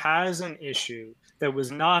engine has an issue that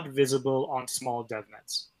was not visible on small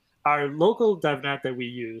devnets. Our local devnet that we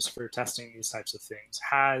use for testing these types of things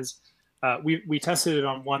has, we tested it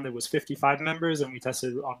on one that was 55 members, and we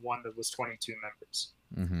tested it on one that was 22 members.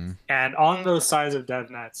 And on those size of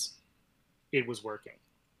devnets, it was working.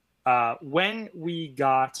 When we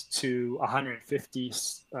got to 150,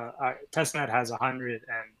 our testnet has 100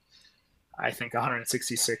 and I think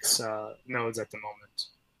 166 nodes at the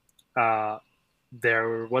moment.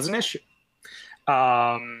 There was an issue.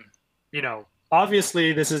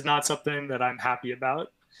 Obviously, this is not something that I'm happy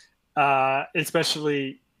about,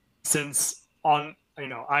 especially since I'm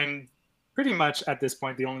pretty much at this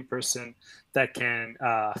point the only person that can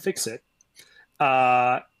fix it.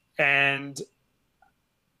 And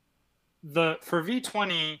for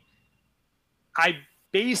V20, I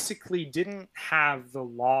basically didn't have the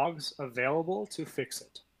logs available to fix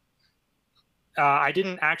it. I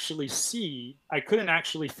couldn't actually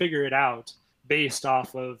figure it out based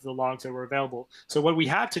off of the logs that were available. So what we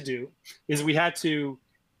had to do is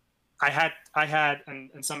I had,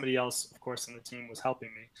 and somebody else, of course, in the team was helping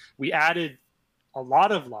me. We added a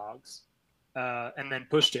lot of logs and then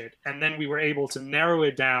pushed it. And then we were able to narrow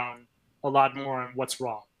it down a lot more on what's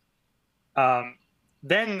wrong.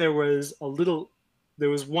 Then there was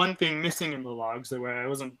one thing missing in the logs where I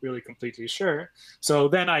wasn't really completely sure. So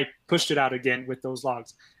then I pushed it out again with those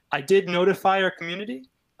logs. I did notify our community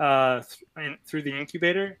through the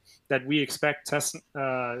incubator that we expect test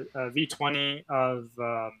V20 of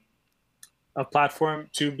a platform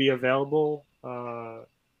to be available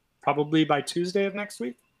probably by Tuesday of next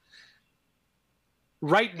week.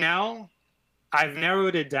 Right now, I've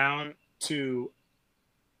narrowed it down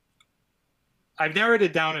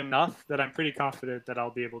enough that I'm pretty confident that I'll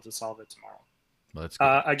be able to solve it tomorrow. Well, that's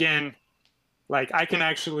good. Again, like I can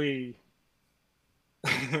actually,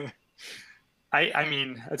 I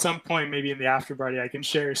mean, at some point, maybe in the after party, I can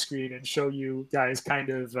share a screen and show you guys kind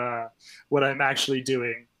of what I'm actually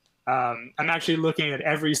doing. I'm actually looking at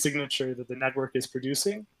every signature that the network is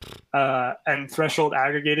producing and threshold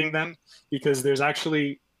aggregating them, because there's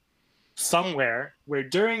actually somewhere where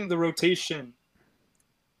during the rotation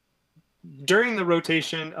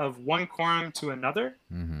of one quorum to another,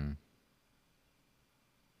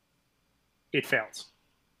 it fails.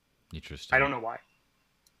 Interesting. I don't know why.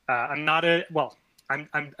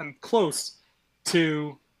 I'm close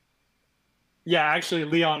to. Yeah, actually,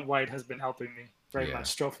 Leon White has been helping me very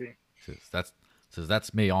much. Trophy. That's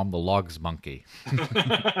me. I'm the logs monkey.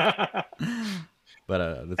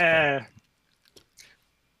 But that's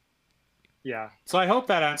yeah. So I hope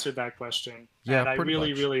that answered that question. Yeah, and I pretty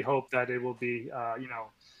much. really hope that it will be,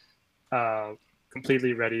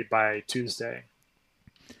 completely ready by Tuesday.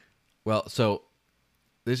 Well, so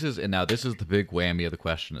this is the big whammy of the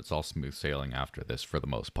question. It's all smooth sailing after this for the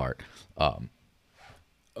most part.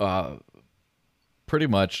 Pretty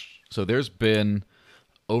much. So there's been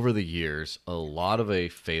over the years a lot of a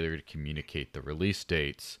failure to communicate the release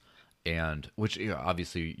dates, and which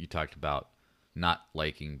obviously you talked about not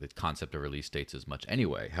liking the concept of release dates as much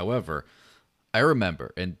anyway. However, I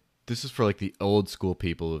remember, and this is for like the old school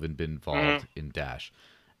people who have been involved in Dash.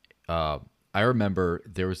 I remember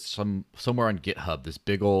there was somewhere on GitHub this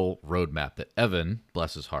big old roadmap that Evan,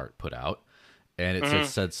 bless his heart, put out, and it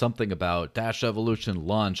said something about Dash Evolution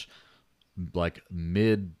launch like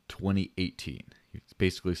mid 2018. He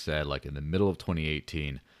basically said like in the middle of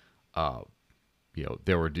 2018,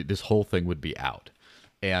 this whole thing would be out.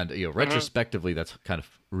 And retrospectively, that's kind of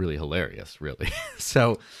really hilarious, really.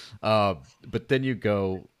 So, but then you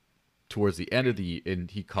go towards the end of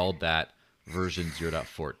and he called that version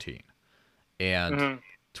 0.14. And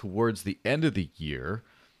towards the end of the year,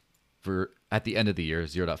 at the end of the year,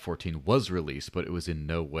 0.14 was released, but it was in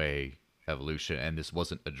no way evolution, and this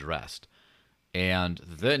wasn't addressed. And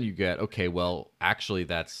then you get, okay, well, actually,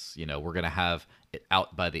 that's we're gonna have it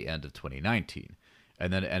out by the end of 2019,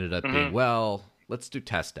 and then it ended up being, well, let's do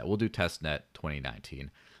testnet. We'll do testnet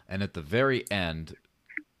 2019. And at the very end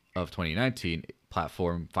of 2019,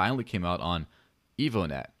 platform finally came out on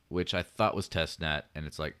EvoNet, which I thought was testnet. And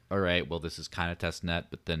it's like, all right, well, this is kind of testnet.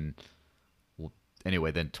 But then,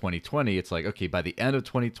 anyway, then 2020, it's like, okay, by the end of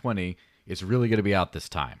 2020, it's really going to be out this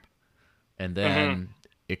time. And then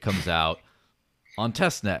it comes out on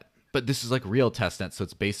testnet. But this is like real testnet, so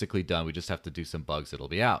it's basically done. We just have to do some bugs. It'll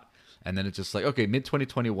be out. And then it's just like, okay,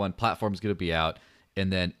 mid-2021, platform's going to be out.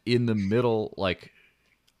 And then in the middle, like,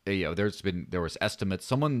 there was estimates.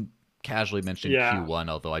 Someone casually mentioned Q1,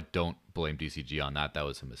 although I don't blame DCG on that. That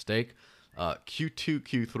was a mistake. Q2,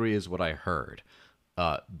 Q3 is what I heard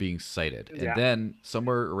being cited. And then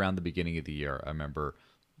somewhere around the beginning of the year, I remember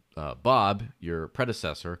Bob, your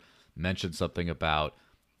predecessor, mentioned something about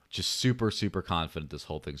just super, super confident this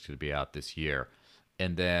whole thing's going to be out this year.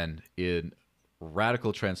 And then in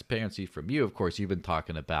radical transparency from you, of course, you've been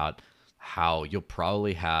talking about how you'll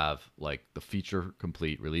probably have like the feature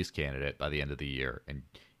complete release candidate by the end of the year, and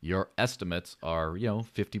your estimates are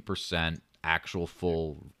 50% actual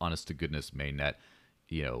full honest to goodness mainnet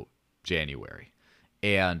January.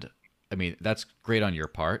 And I mean, that's great on your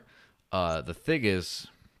part. The thing is,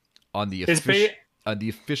 on the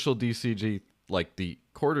official DCG, like the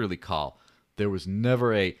quarterly call, there was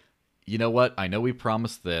never a you know what? I know we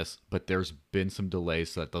promised this, but there's been some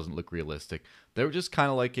delays, so that doesn't look realistic. They were just kind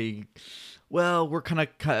of like well, we're kind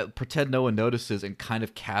of pretend no one notices and kind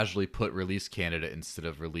of casually put release candidate instead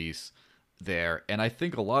of release there. And I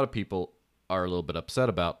think a lot of people are a little bit upset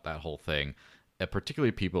about that whole thing. And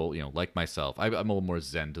particularly people, like myself. I'm a little more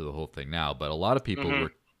zen to the whole thing now, but a lot of people Mm-hmm.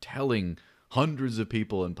 were telling hundreds of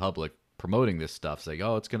people in public promoting this stuff, saying,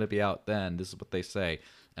 "Oh, it's going to be out then. This is what they say."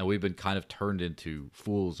 And we've been kind of turned into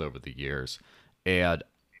fools over the years. And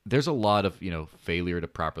there's a lot of, failure to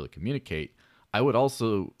properly communicate. I would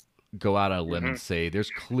also go out on a limb Mm-hmm. and say there's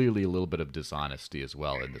clearly a little bit of dishonesty as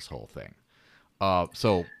well in this whole thing.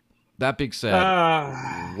 So that being said, Uh,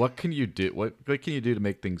 what can you do? What can you do to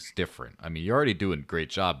make things different? I mean, you're already doing a great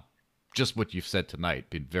job. Just what you've said tonight,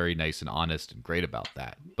 been very nice and honest and great about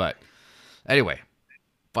that. But anyway,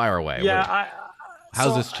 fire away. yeah,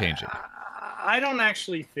 How's so this changing? I don't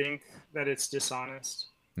actually think that it's dishonest,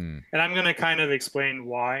 Hmm. and I'm going to kind of explain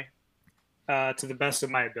why to the best of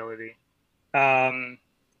my ability. Um,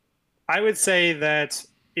 I would say that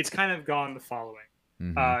it's kind of gone the following.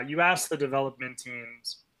 Mm-hmm. You ask the development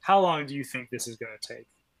teams, how long do you think this is going to take?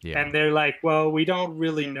 Yeah. And they're like, well, we don't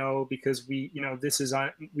really know because we've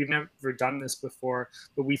never done this before,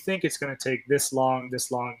 but we think it's going to take this long,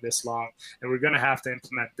 this long, this long, and we're going to have to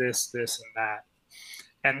implement this, and that.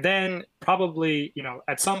 And then probably,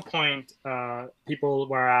 at some point, people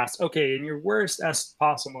were asked, okay, in your worst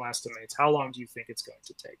possible estimates, how long do you think it's going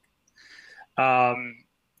to take?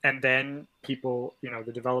 And then people,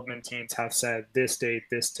 the development teams have said this date,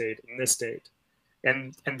 and this date.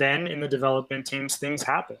 And then in the development teams, things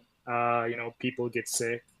happen. People get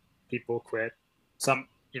sick, people quit. Some,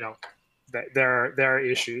 there are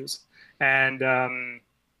issues, and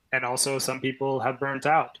also some people have burnt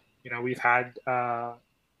out. We've had,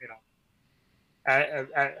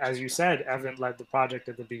 as you said, Evan led the project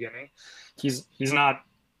at the beginning. He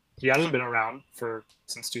hasn't been around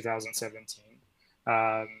since 2017,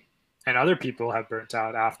 and other people have burnt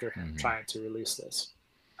out after him Mm-hmm. trying to release this.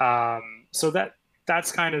 So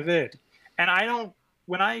that's kind of it. And I don't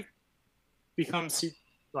when I become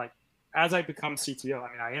like as I become CTO.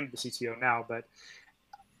 I mean, I am the CTO now, but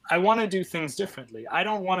I want to do things differently. I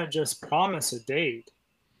don't want to just promise a date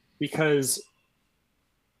because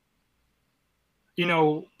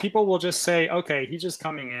people will just say, okay, he's just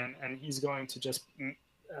coming in and he's going to just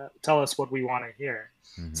tell us what we want to hear.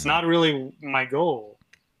 Mm-hmm. It's not really my goal.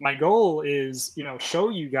 My goal is, show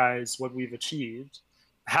you guys what we've achieved,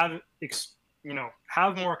 have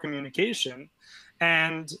more communication,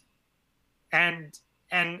 and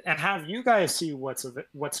have you guys see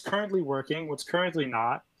what's currently working, what's currently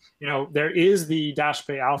not. There is the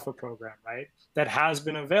DashPay Alpha program, right? That has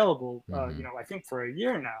been available, Mm-hmm. I think for a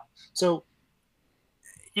year now. So,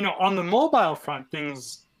 on the mobile front,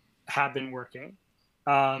 things have been working.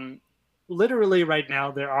 Literally right now,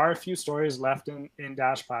 there are a few stories left in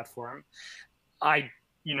Dash platform.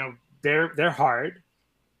 They're hard.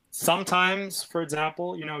 Sometimes, for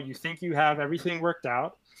example, you think you have everything worked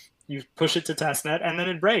out, you push it to testnet, and then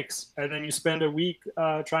it breaks, and then you spend a week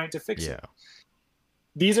trying to fix it.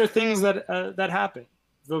 These are things that happen.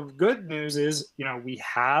 The good news is, we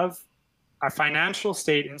have our financial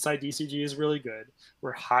state inside DCG is really good.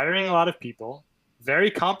 We're hiring a lot of people, very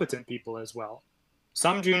competent people as well.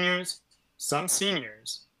 Some juniors, some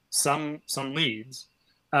seniors, some leads,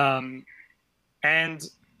 and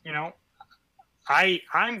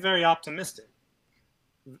I'm very optimistic,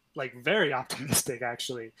 like very optimistic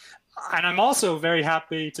actually. And I'm also very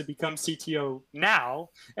happy to become CTO now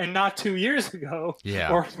and not 2 years ago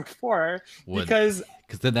or before, because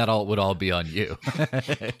then that would all be on you.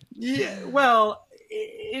 Yeah, well,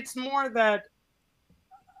 it's more that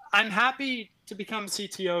I'm happy to become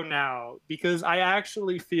CTO now because I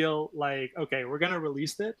actually feel like, okay, we're going to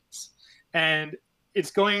release this and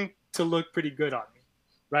it's going to look pretty good on me,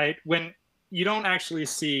 right? When you don't actually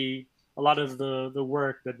see a lot of the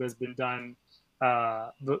work that has been done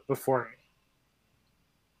before me.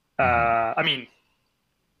 I mean,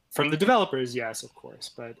 from the developers, yes, of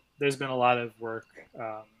course, but there's been a lot of work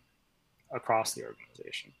across the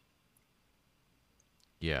organization.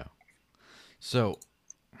 Yeah. So,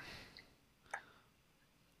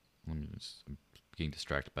 I'm getting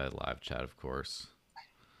distracted by the live chat, of course.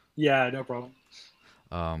 Yeah, no problem.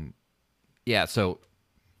 Yeah, so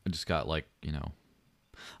I just got the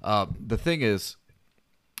thing is,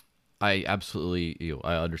 I absolutely,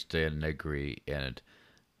 I understand and agree, and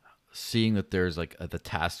seeing that there's the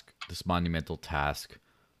task, this monumental task,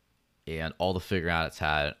 and all the figuring out it's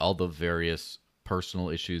had, all the various personal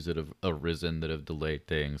issues that have arisen that have delayed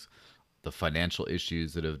things, the financial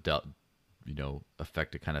issues that have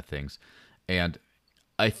affected kind of things. And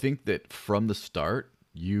I think that from the start,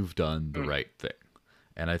 you've done the right thing.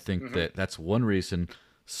 And I think that that's one reason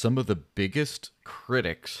some of the biggest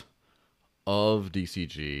critics of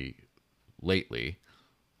DCG lately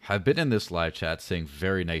have been in this live chat saying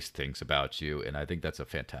very nice things about you. And I think that's a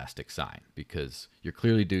fantastic sign because you're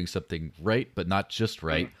clearly doing something right, but not just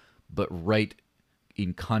right, but right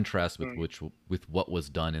in contrast with what was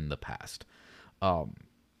done in the past. And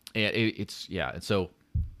and so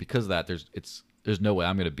because of that, there's no way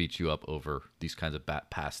I'm going to beat you up over these kinds of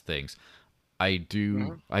past things. I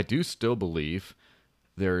do still believe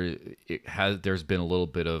there's been a little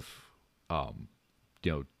bit of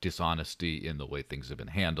dishonesty in the way things have been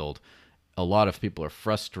handled. A lot of people are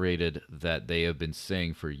frustrated that they have been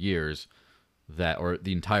saying for years that, or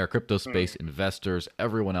the entire crypto space, investors,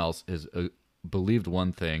 everyone else has believed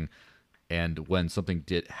one thing, and when something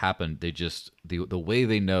did happen, they just the way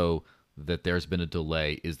they know that there's been a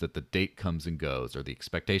delay is that the date comes and goes, or the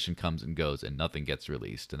expectation comes and goes, and nothing gets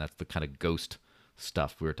released. And that's the kind of ghost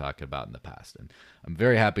stuff we were talking about in the past. And I'm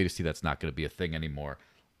very happy to see that's not going to be a thing anymore.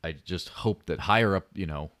 I just hope that higher up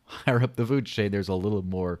the food chain, there's a little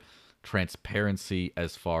more transparency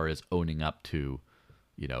as far as owning up to,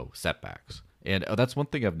 setbacks. And that's one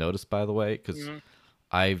thing I've noticed, by the way, because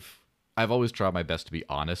I've always tried my best to be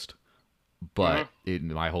honest, but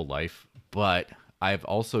in my whole life. But I've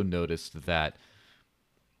also noticed that,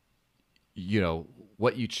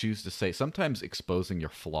 what you choose to say, sometimes exposing your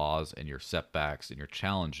flaws and your setbacks and your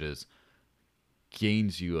challenges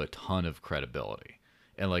gains you a ton of credibility.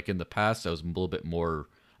 And like in the past, I was a little bit more,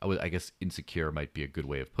 I guess insecure might be a good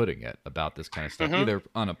way of putting it, about this kind of stuff, either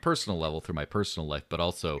on a personal level through my personal life, but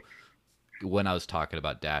also when I was talking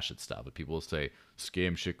about Dash and stuff, and people will say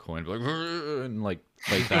scam shitcoin, and like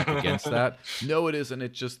fight back against that. No, it isn't.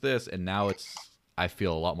 It's just this. And now I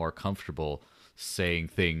feel a lot more comfortable saying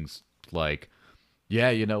things like, yeah,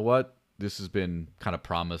 you know what? This has been kind of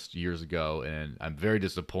promised years ago, and I'm very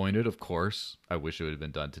disappointed, of course. I wish it would have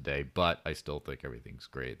been done today, but I still think everything's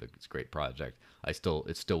great. It's a great project. It's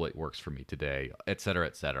still what works for me today, et cetera,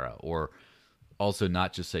 et cetera. Or also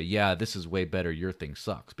not just say, yeah, this is way better, your thing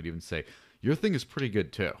sucks, but even say, your thing is pretty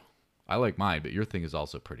good too. I like mine, but your thing is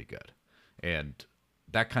also pretty good. And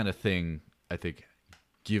that kind of thing, I think,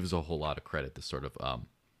 gives a whole lot of credit to sort of,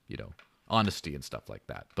 honesty and stuff like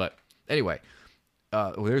that. But anyway,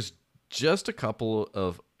 there's just a couple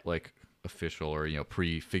of like official or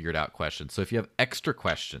pre-figured out questions. So if you have extra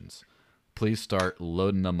questions, please start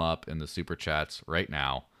loading them up in the super chats right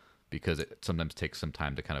now, because it sometimes takes some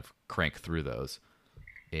time to kind of crank through those.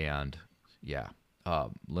 And yeah,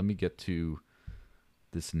 let me get to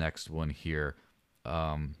this next one here.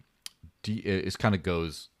 It kind of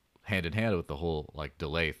goes hand in hand with the whole like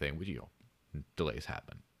delay thing, which delays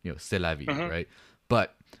happen. C'est la vie, right?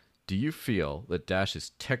 But do you feel that Dash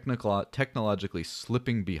is technologically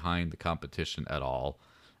slipping behind the competition at all?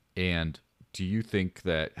 And do you think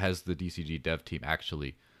that has the DCG dev team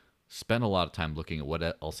actually spent a lot of time looking at what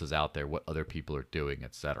else is out there, what other people are doing,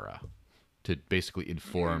 etc., to basically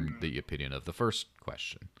inform the opinion of the first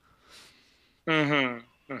question?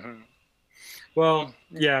 Well,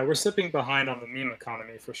 yeah, we're slipping behind on the meme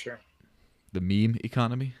economy for sure. The meme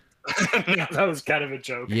economy? No, that was kind of a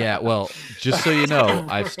joke. Yeah, well, just so you know,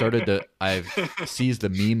 I've seized the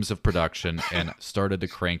memes of production and started to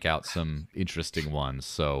crank out some interesting ones.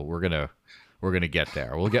 So we're gonna get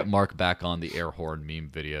there. We'll get Mark back on the air horn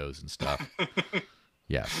meme videos and stuff.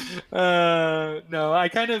 Yeah. No, I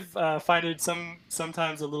kind of find it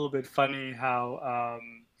sometimes a little bit funny how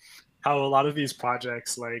a lot of these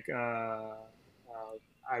projects, like I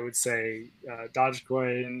would say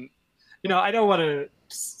Dogecoin. I don't want to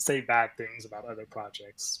say bad things about other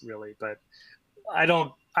projects, really, but I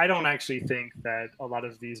don't actually think that a lot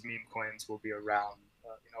of these meme coins will be around,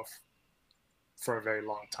 for a very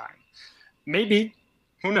long time. Maybe,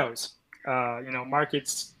 who knows?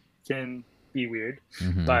 Markets can be weird,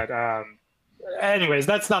 but anyways,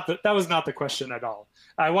 that was not the question at all.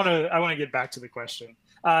 I want to get back to the question.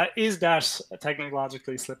 Is Dash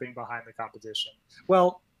technologically slipping behind the competition?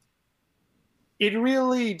 Well, it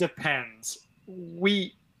really depends.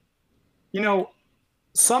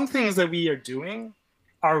 Some things that we are doing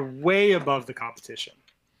are way above the competition.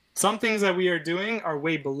 Some things that we are doing are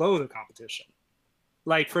way below the competition.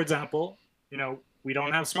 Like, for example, we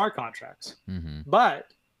don't have smart contracts, but,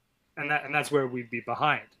 and that's where we'd be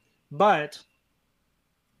behind. But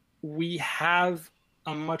we have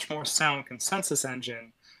a much more sound consensus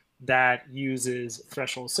engine that uses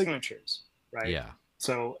threshold signatures, right? Yeah.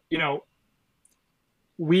 So,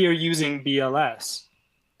 we are using BLS,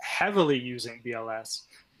 heavily using BLS,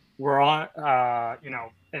 we're on,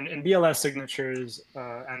 in BLS signatures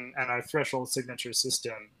and our threshold signature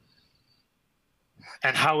system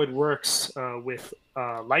and how it works with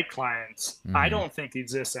light clients, I Mm-hmm. don't think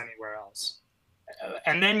exists anywhere else.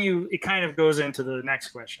 And then it kind of goes into the next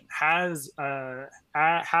question: have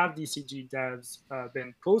DCG devs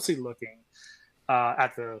been closely looking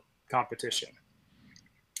at the competition?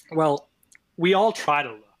 Well, we all try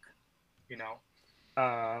to look, you know.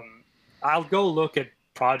 Um, I'll go look at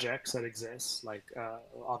projects that exist, like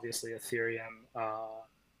obviously Ethereum,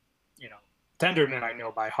 you know, Tendermint I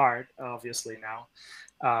know by heart, obviously now.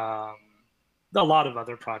 Um, a lot of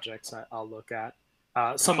other projects I'll look at.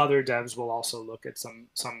 Some other devs will also look at some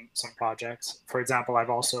projects. For example, I've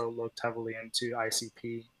also looked heavily into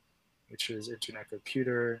ICP, which is Internet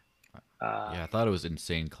Computer. Yeah, I Um, thought it was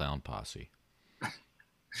Insane Clown Posse.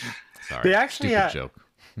 they Sorry, actually, stupid joke.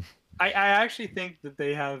 I actually think that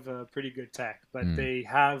they have pretty good tech, but Mm. they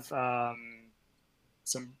have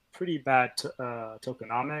some pretty bad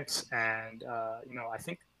tokenomics, and I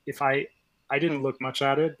think if I didn't look much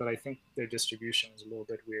at it, but I think their distribution is a little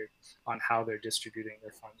bit weird on how they're distributing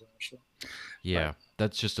their funds initially. But Yeah,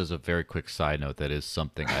 that's just as a very quick side note. That is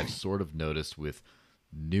something I've sort of noticed with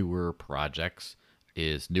newer projects.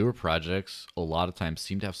 Is newer projects a lot of times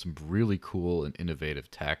seem to have some really cool and innovative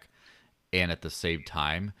tech, and at the same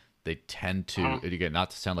time they tend to, uh, and again,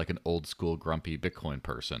 not to sound like an old school grumpy Bitcoin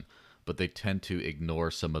person, but they tend to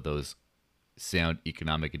ignore some of those sound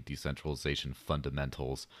economic and decentralization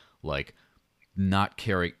fundamentals, like not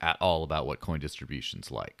caring at all about what coin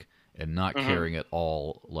distribution's like, and not mhm, caring at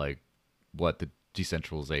all like what the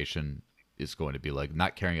decentralization is going to be like,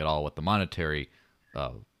 not caring at all what the monetary,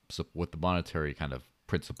 uh, what the monetary kind of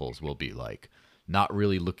principles will be like, not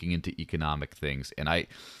really looking into economic things. And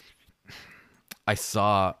I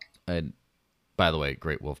saw, and by the way,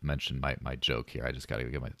 Great Wolf mentioned my joke here. I just got to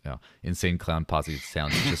get my insane clown posse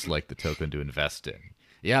sounds just like the token to invest in.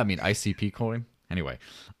 Yeah, I mean ICP coin. Anyway,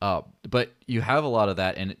 but you have a lot of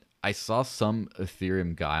that, and I saw some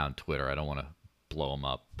Ethereum guy on Twitter. I don't want to blow him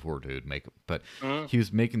up, poor dude. But mhm, he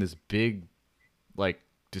was making this big like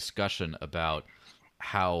discussion about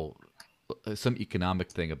how some economic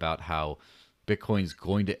thing about how Bitcoin's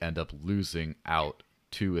going to end up losing out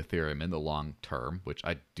to Ethereum in the long term, which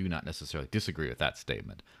I do not necessarily disagree with that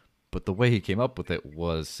statement. But the way he came up with it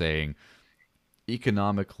was saying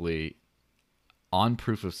economically on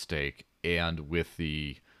proof of stake and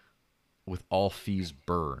with all fees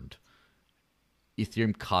burned,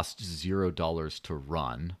 Ethereum costs $0 to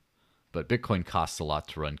run, but Bitcoin costs a lot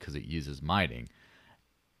to run because it uses mining.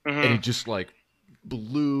 And it mhm, just like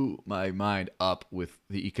blew my mind up with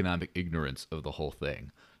the economic ignorance of the whole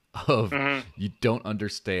thing. Of mhm, you don't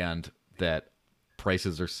understand that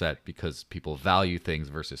prices are set because people value things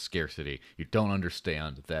versus scarcity. You don't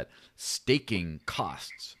understand that staking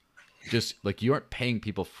costs. Just like you aren't paying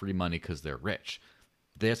people free money because they're rich.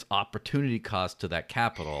 There's opportunity cost to that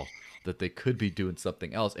capital that they could be doing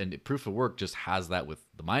something else. And proof of work just has that with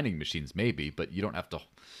the mining machines, maybe, but you don't have to,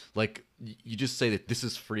 like, you just say that this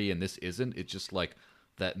is free and this isn't. It's just like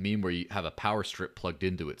that meme where you have a power strip plugged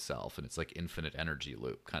into itself and it's like infinite energy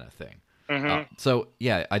loop kind of thing. mhm. So,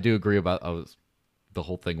 yeah, I do agree about the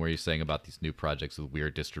whole thing where you're saying about these new projects with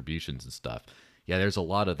weird distributions and stuff. Yeah, there's a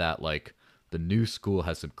lot of that. Like, the new school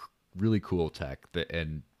has some really cool tech that,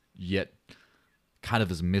 and yet kind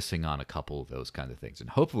of is missing on a couple of those kind of things. And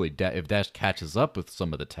hopefully, if Dash catches up with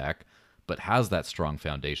some of the tech, but has that strong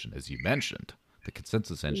foundation, as you mentioned, the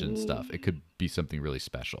consensus engine stuff, it could be something really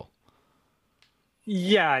special.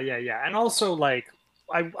 Yeah. And also, like,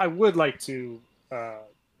 I would like to uh,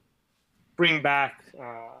 bring back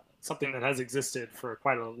something that has existed for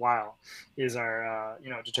quite a while is our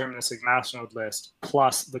deterministic masternode list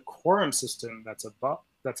plus the quorum system that's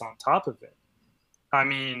on top of it. I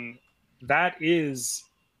mean, that is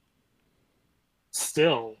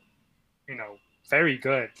still very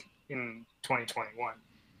good in 2021.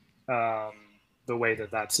 Um, the way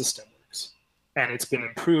that system works, and it's been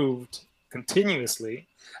improved continuously.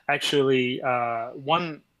 Actually,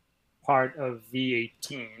 one part of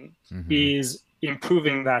V18 Mm-hmm. is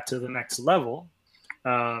improving that to the next level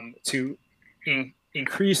to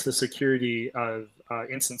increase the security of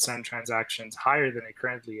instant send transactions higher than it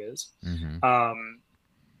currently is. Mm-hmm. Um,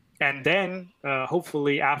 and then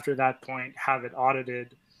hopefully after that point have it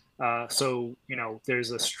audited so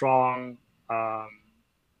there's a strong um,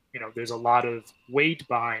 there's a lot of weight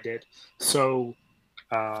behind it so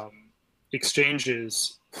um,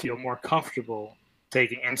 exchanges feel more comfortable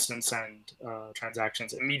taking instant send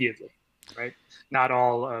transactions immediately, right? Not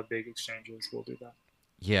all big exchanges will do that.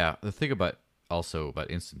 Yeah, the thing about also about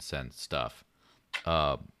instant send stuff.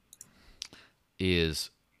 is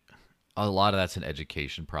a lot of that's an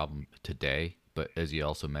education problem today. But as you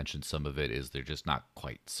also mentioned, some of it is they're just not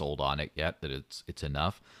quite sold on it yet that it's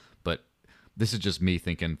enough. But this is just me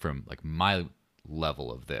thinking from like my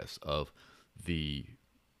level of this of the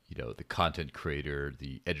the content creator,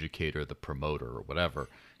 the educator, the promoter, or whatever,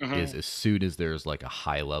 is as soon as there's like a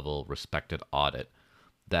high level respected audit,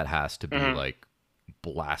 that has to be like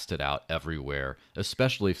blasted out everywhere,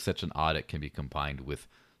 especially if such an audit can be combined with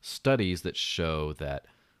studies that show that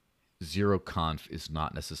zeroconf is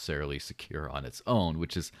not necessarily secure on its own,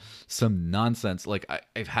 which is some nonsense. Like I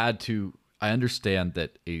understand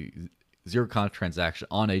that a zeroconf transaction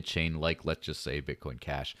on a chain like, let's just say, Bitcoin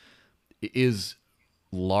Cash is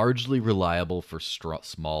largely reliable for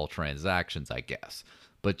small transactions, I guess.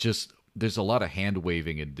 But just there's a lot of hand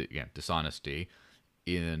waving and dishonesty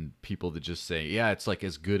in people that just say, yeah, it's like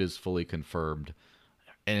as good as fully confirmed.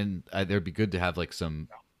 And there'd be good to have like some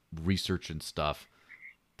research and stuff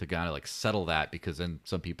to kind of like settle that, because then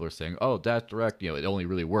some people are saying, oh, Dash Direct, it only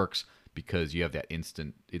really works because you have that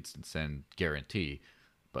instant send guarantee.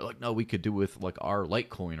 But like, no, we could do with like our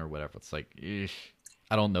Litecoin or whatever. It's like,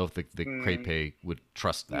 I don't know if the CratePay would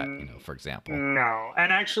trust that, for example. No.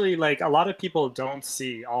 And actually, like, a lot of people don't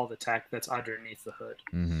see all the tech that's underneath the hood.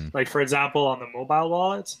 Like, for example, on the mobile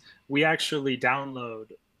wallets, we actually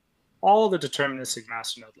download all the deterministic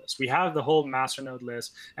masternode list. We have the whole masternode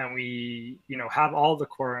list, and we, have all the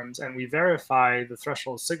quorums, and we verify the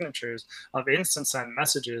threshold signatures of instant send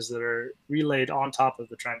messages that are relayed on top of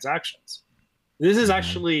the transactions. This is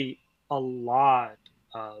actually a lot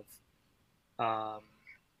of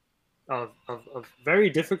very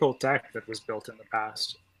difficult tech that was built in the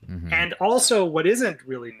past. And also, what isn't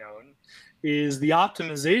really known is the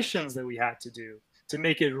optimizations that we had to do to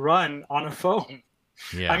make it run on a phone.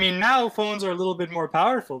 Yeah. I mean, now phones are a little bit more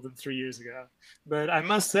powerful than 3 years ago. But I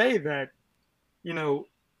must say that,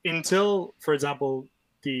 until, for example,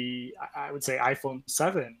 I would say iPhone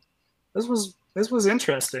 7, this was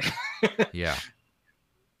interesting. Yeah.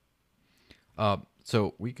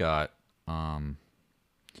 So we got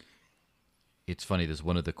it's funny, there's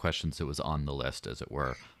one of the questions that was on the list, as it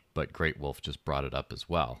were, but Great Wolf just brought it up as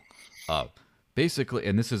well. Basically,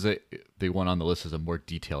 and this is the one on the list is a more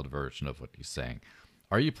detailed version of what he's saying.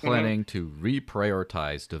 Are you planning to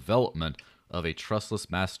reprioritize development of a trustless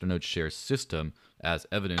masternode share system as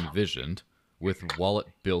Evan envisioned, with wallet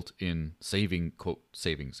built-in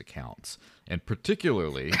savings accounts, and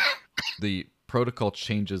particularly the protocol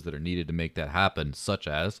changes that are needed to make that happen, such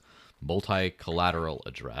as multi-collateral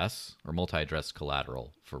address or multi-address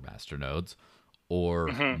collateral for masternodes, or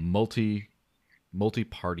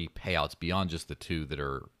multi-party payouts beyond just the two that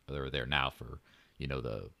are there now for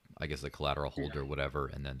the collateral holder, whatever,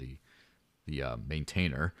 and then the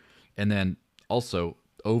maintainer, and then also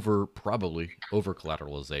over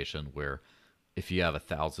collateralization, where if you have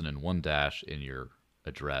 1,001 Dash in your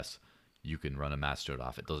address, you can run a masternode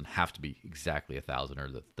off. It doesn't have to be exactly 1,000, or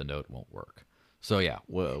the node won't work. So yeah,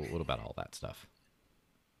 what about all that stuff?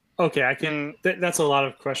 Okay, I can. That's a lot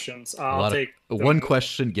of questions. I'll take one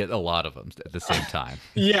question, get a lot of them at the same time.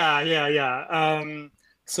 Yeah.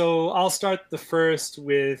 So I'll start the first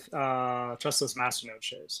with trustless masternode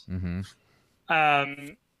shares.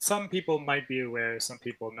 Some people might be aware, some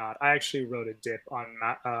people not. I actually wrote a dip on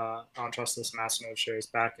trustless masternode shares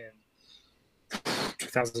back in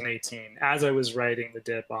 2018, as I was writing the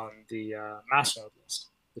dip on the masternode list,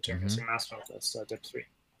 the deterministic masternode list, dip 3.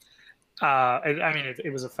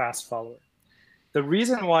 It was a fast follower. The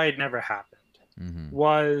reason why it never happened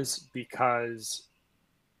was because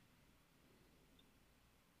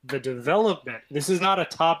the development, this is not a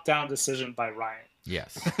top-down decision by Ryan.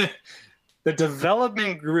 Yes. The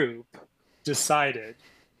development group decided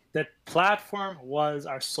that platform was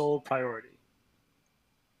our sole priority.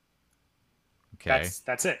 Okay.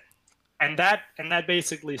 That's it. And that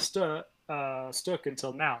basically stuck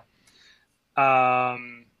until now.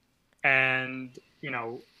 And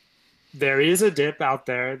there is a dip out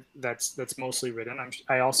there that's mostly written.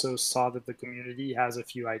 I also saw that the community has a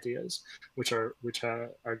few ideas, which are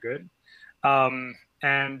good.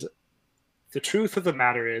 And the truth of the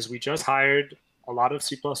matter is, we just hired a lot of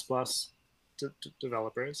C++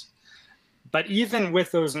 developers, but even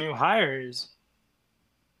with those new hires,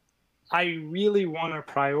 I really want to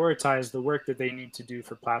prioritize the work that they need to do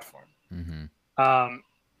for platform.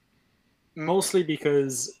 Mostly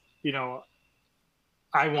because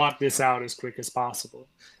I want this out as quick as possible.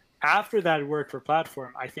 After that work for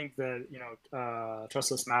platform, I think that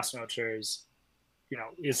trustless masternode shares,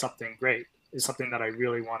 is something great. Is something that I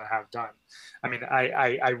really want to have done. I mean,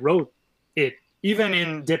 I wrote it even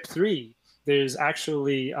in DIP 3. there's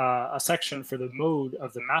actually a section for the mode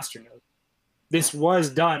of the masternode. This was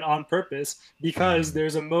done on purpose because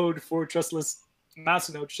there's a mode for trustless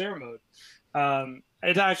masternode share mode.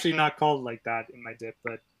 It's actually not called like that in my dip,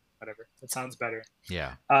 but whatever. It sounds better.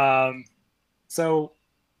 Yeah. So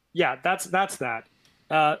yeah, that's that.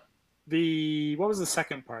 What was the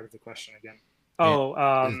second part of the question again?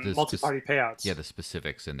 Multi-party payouts. Yeah, the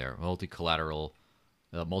specifics in there: multi-collateral,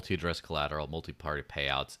 multi-address collateral, multi-party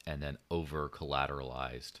payouts, and then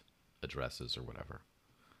over-collateralized addresses or whatever.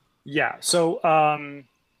 Yeah. So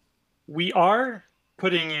we are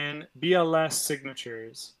putting in BLS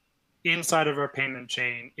signatures inside of our payment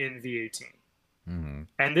chain in V18. Mm-hmm.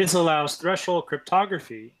 And this allows threshold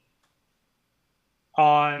cryptography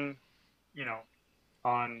on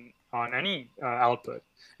any output.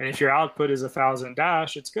 And if your output is 1,000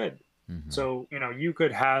 dash, it's good. Mm-hmm. So you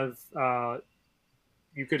could have a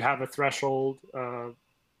threshold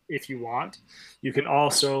if you want. You can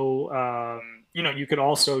also you could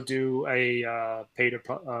also do a pay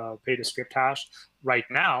to script hash. Right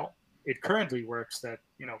now, it currently works that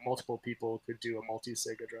multiple people could do a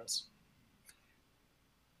multi-sig address.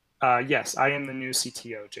 Yes, I am the new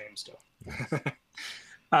CTO, James Doe.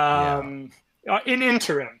 In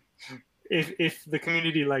interim, if the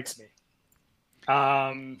community likes me.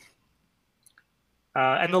 And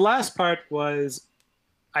the last part was,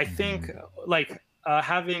 I think,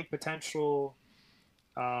 having potential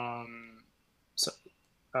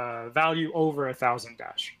value over 1,000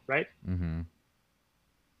 dash, right? Mm-hmm.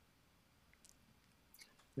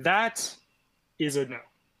 That is a no.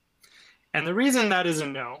 And the reason that is a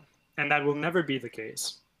no, and that will never be the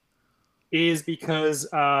case, is because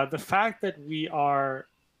the fact that we are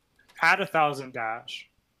at 1,000 dash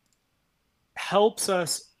helps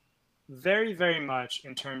us very, very much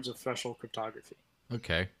in terms of threshold cryptography.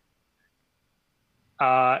 Okay.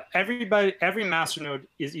 Every masternode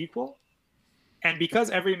is equal. And because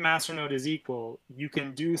every masternode is equal, you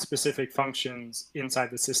can do specific functions inside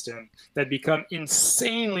the system that become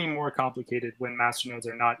insanely more complicated when masternodes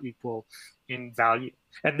are not equal in value.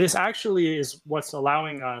 And this actually is what's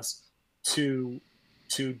allowing us to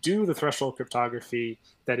do the threshold cryptography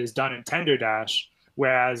that is done in TenderDash,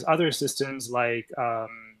 whereas other systems like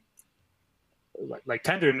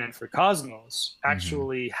Tendermint for Cosmos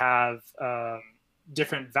actually have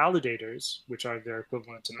different validators, which are their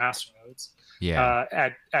equivalent to masternodes,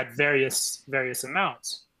 at various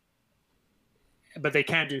amounts. But they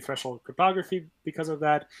can't do threshold cryptography because of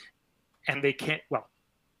that, and they can't. Well,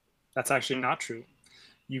 that's actually not true.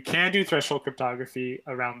 You can do threshold cryptography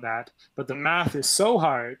around that, but the math is so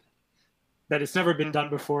hard that it's never been done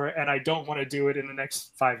before, and I don't want to do it in the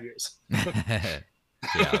next 5 years. Yeah,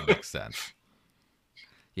 that makes sense.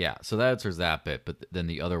 Yeah, so that answers that bit, but then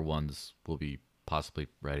the other ones will be possibly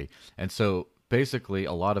ready. And so basically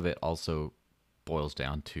a lot of it also boils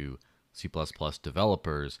down to C++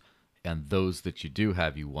 developers, and those that you do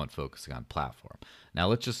have, you want focusing on platform. Now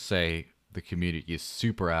let's just say the community is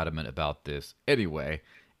super adamant about this anyway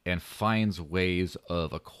and finds ways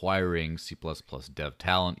of acquiring C++ dev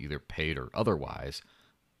talent, either paid or otherwise.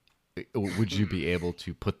 Would you be able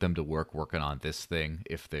to put them to work working on this thing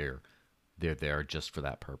if they're there just for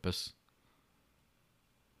that purpose?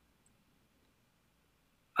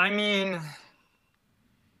 I mean,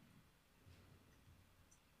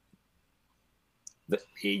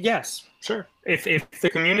 yes, sure. If the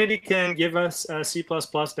community can give us C++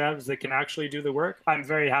 devs that can actually do the work, I'm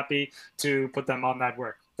very happy to put them on that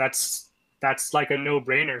work. That's like a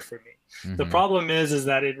no-brainer for me. Mm-hmm. The problem is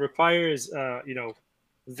that it requires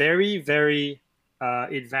very, very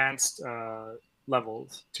advanced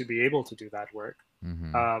levels to be able to do that work,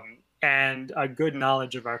 and a good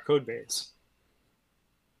knowledge of our code base.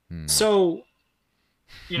 So,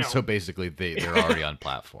 so basically they're already on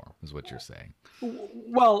platform is what you're saying.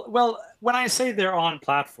 Well, when I say they're on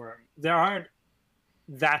platform, there aren't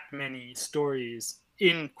that many stories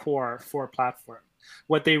in core for platform.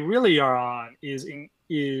 What they really are on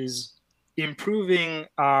is improving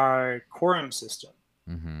our quorum system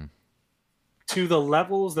to the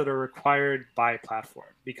levels that are required by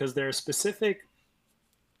platform, because there are specific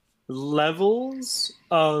levels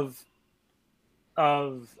of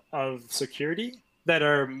security that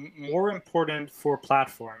are more important for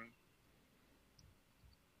platform,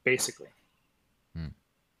 basically.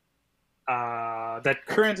 That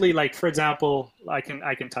currently, like, for example, I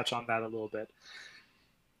can touch on that a little bit.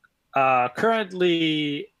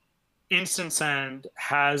 Currently, InstantSend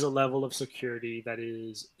has a level of security that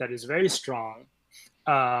is very strong,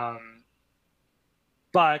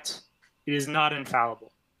 but it is not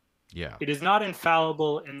infallible. Yeah. It is not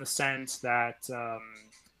infallible in the sense that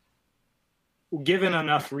given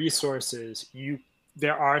enough resources,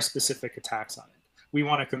 there are specific attacks on it. We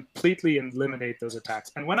want to completely eliminate those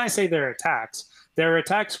attacks. And when I say there are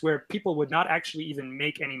attacks where people would not actually even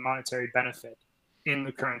make any monetary benefit in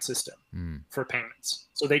the current system for payments.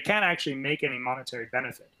 So they can't actually make any monetary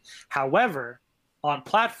benefit. However, on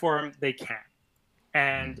platform, they can.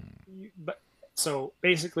 And so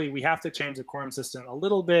basically, we have to change the quorum system a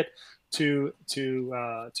little bit to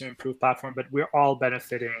improve platform, but we're all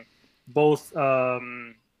benefiting. Both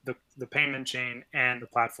the payment chain and the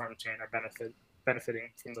platform chain are benefiting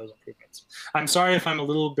from those improvements. I'm sorry if I'm a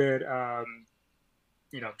little bit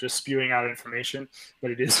just spewing out information,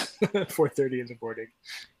 but it is 4:30 in the morning.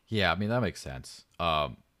 Yeah, I mean, that makes sense. I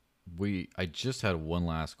just had one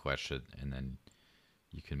last question, and then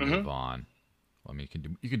you can move on. I mean,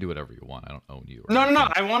 you can do whatever you want. I don't own you. No.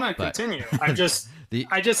 I want to continue. I just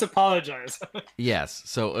apologize. Yes.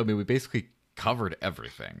 So, I mean, we basically covered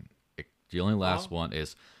everything. The only last one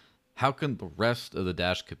is, how can the rest of the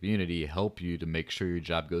Dash community help you to make sure your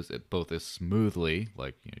job goes both as smoothly,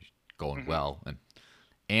 like going well,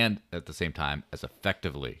 and at the same time as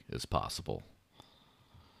effectively as possible?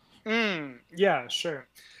 Yeah, sure.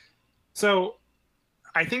 So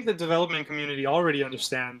I think the development community already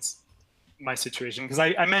understands my situation, because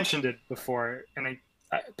I mentioned it before, and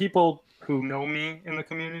people who know me in the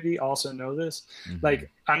community also know this. Like,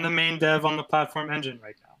 I'm the main dev on the platform engine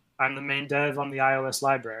right now. I'm the main dev on the iOS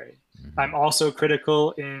library. I'm also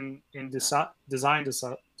critical in design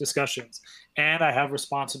discussions, and I have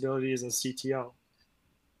responsibilities as CTO.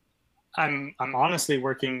 I'm honestly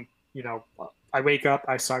working, I wake up,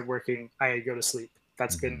 I start working, I go to sleep.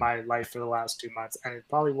 That's been my life for the last 2 months, and it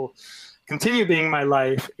probably will continue being my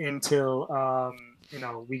life until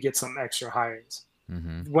we get some extra hires.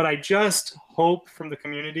 What I just hope from the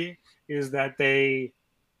community is that they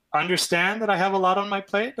understand that I have a lot on my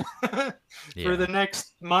plate for the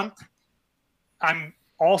next month. I'm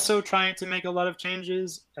also trying to make a lot of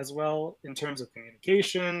changes as well in terms of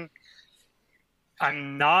communication.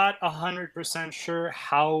 I'm not 100% sure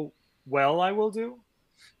how well I will do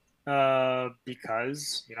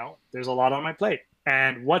because, there's a lot on my plate.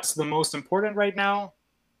 And what's the most important right now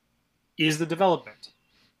is the development.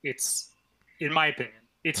 It's, in my opinion,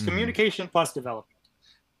 it's communication plus development.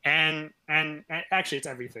 And actually, it's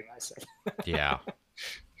everything I said. Yeah.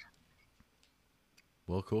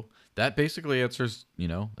 Well, cool. That basically answers,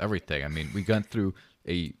 everything. I mean, we got through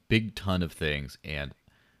a big ton of things, and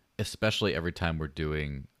especially every time we're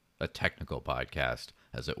doing a technical podcast,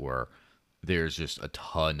 as it were, there's just a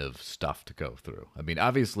ton of stuff to go through. I mean,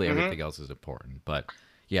 obviously everything else is important, but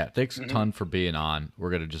yeah, thanks a ton for being on. We're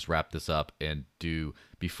going to just wrap this up and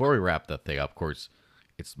before we wrap that thing up, of course,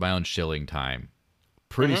 it's my own shilling time.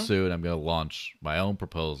 Pretty soon, I'm going to launch my own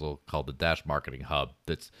proposal called the Dash Marketing Hub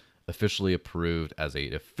that's officially approved as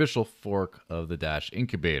an official fork of the Dash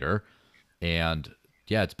Incubator. And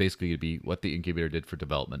yeah, it's basically going to be what the incubator did for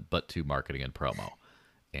development, but to marketing and promo.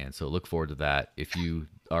 And so look forward to that. If you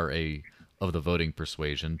are of the voting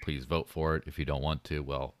persuasion, please vote for it. If you don't want to,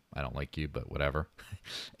 well, I don't like you, but whatever.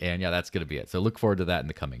 And yeah, that's going to be it. So look forward to that in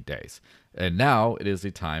the coming days. And now it is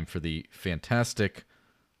the time for the fantastic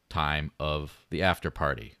time of the after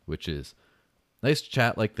party, which is nice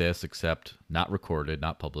chat like this, except not recorded,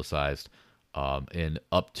 not publicized, and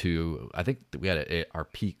up to, I think we had our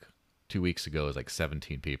peak 2 weeks ago is like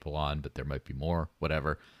 17 people on, but there might be more,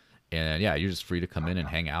 whatever. And yeah, you're just free to come in and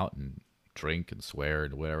hang out and drink and swear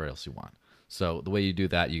and whatever else you want. So the way you do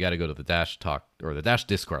that, you got to go to the Dash Talk or the Dash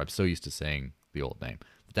Discord. I'm so used to saying the old name,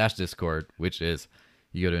 the Dash Discord, which is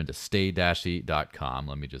you go into stay-eat.com.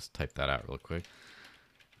 Let me just type that out real quick.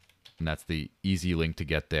 And that's the easy link to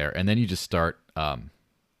get there. And then you just start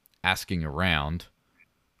asking around,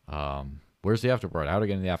 where's the after party? How to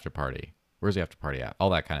get in the after party? Where's the after party at? All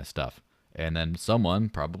that kind of stuff. And then someone,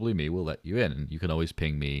 probably me, will let you in. And you can always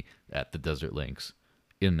ping me at the Desert Links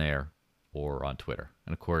in there or on Twitter.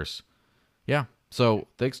 And of course, yeah. So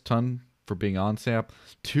thanks a ton for being on, Sam.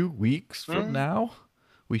 2 weeks from now,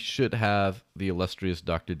 we should have the illustrious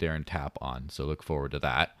Dr. Darren Tapp on. So look forward to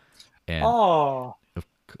that. And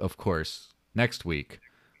of course, next week,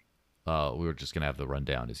 we're just going to have the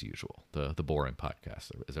rundown as usual, the boring podcast,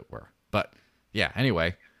 as it were. But yeah,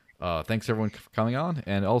 anyway, thanks everyone for coming on,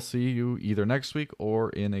 and I'll see you either next week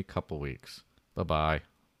or in a couple weeks. Bye-bye.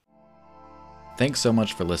 Thanks so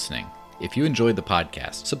much for listening. If you enjoyed the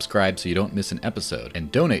podcast, subscribe so you don't miss an episode,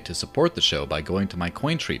 and donate to support the show by going to my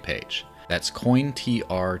Cointree page. That's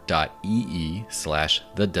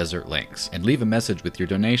cointr.ee/thedesertlinks, and leave a message with your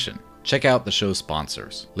donation. Check out the show's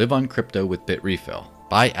sponsors, Live on Crypto with BitRefill,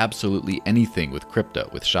 Buy absolutely anything with crypto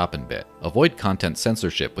with ShopnBit. Avoid content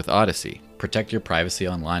censorship with Odyssey. Protect your privacy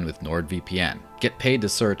online with NordVPN. Get paid to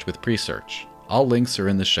search with Presearch. All links are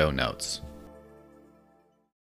in the show notes.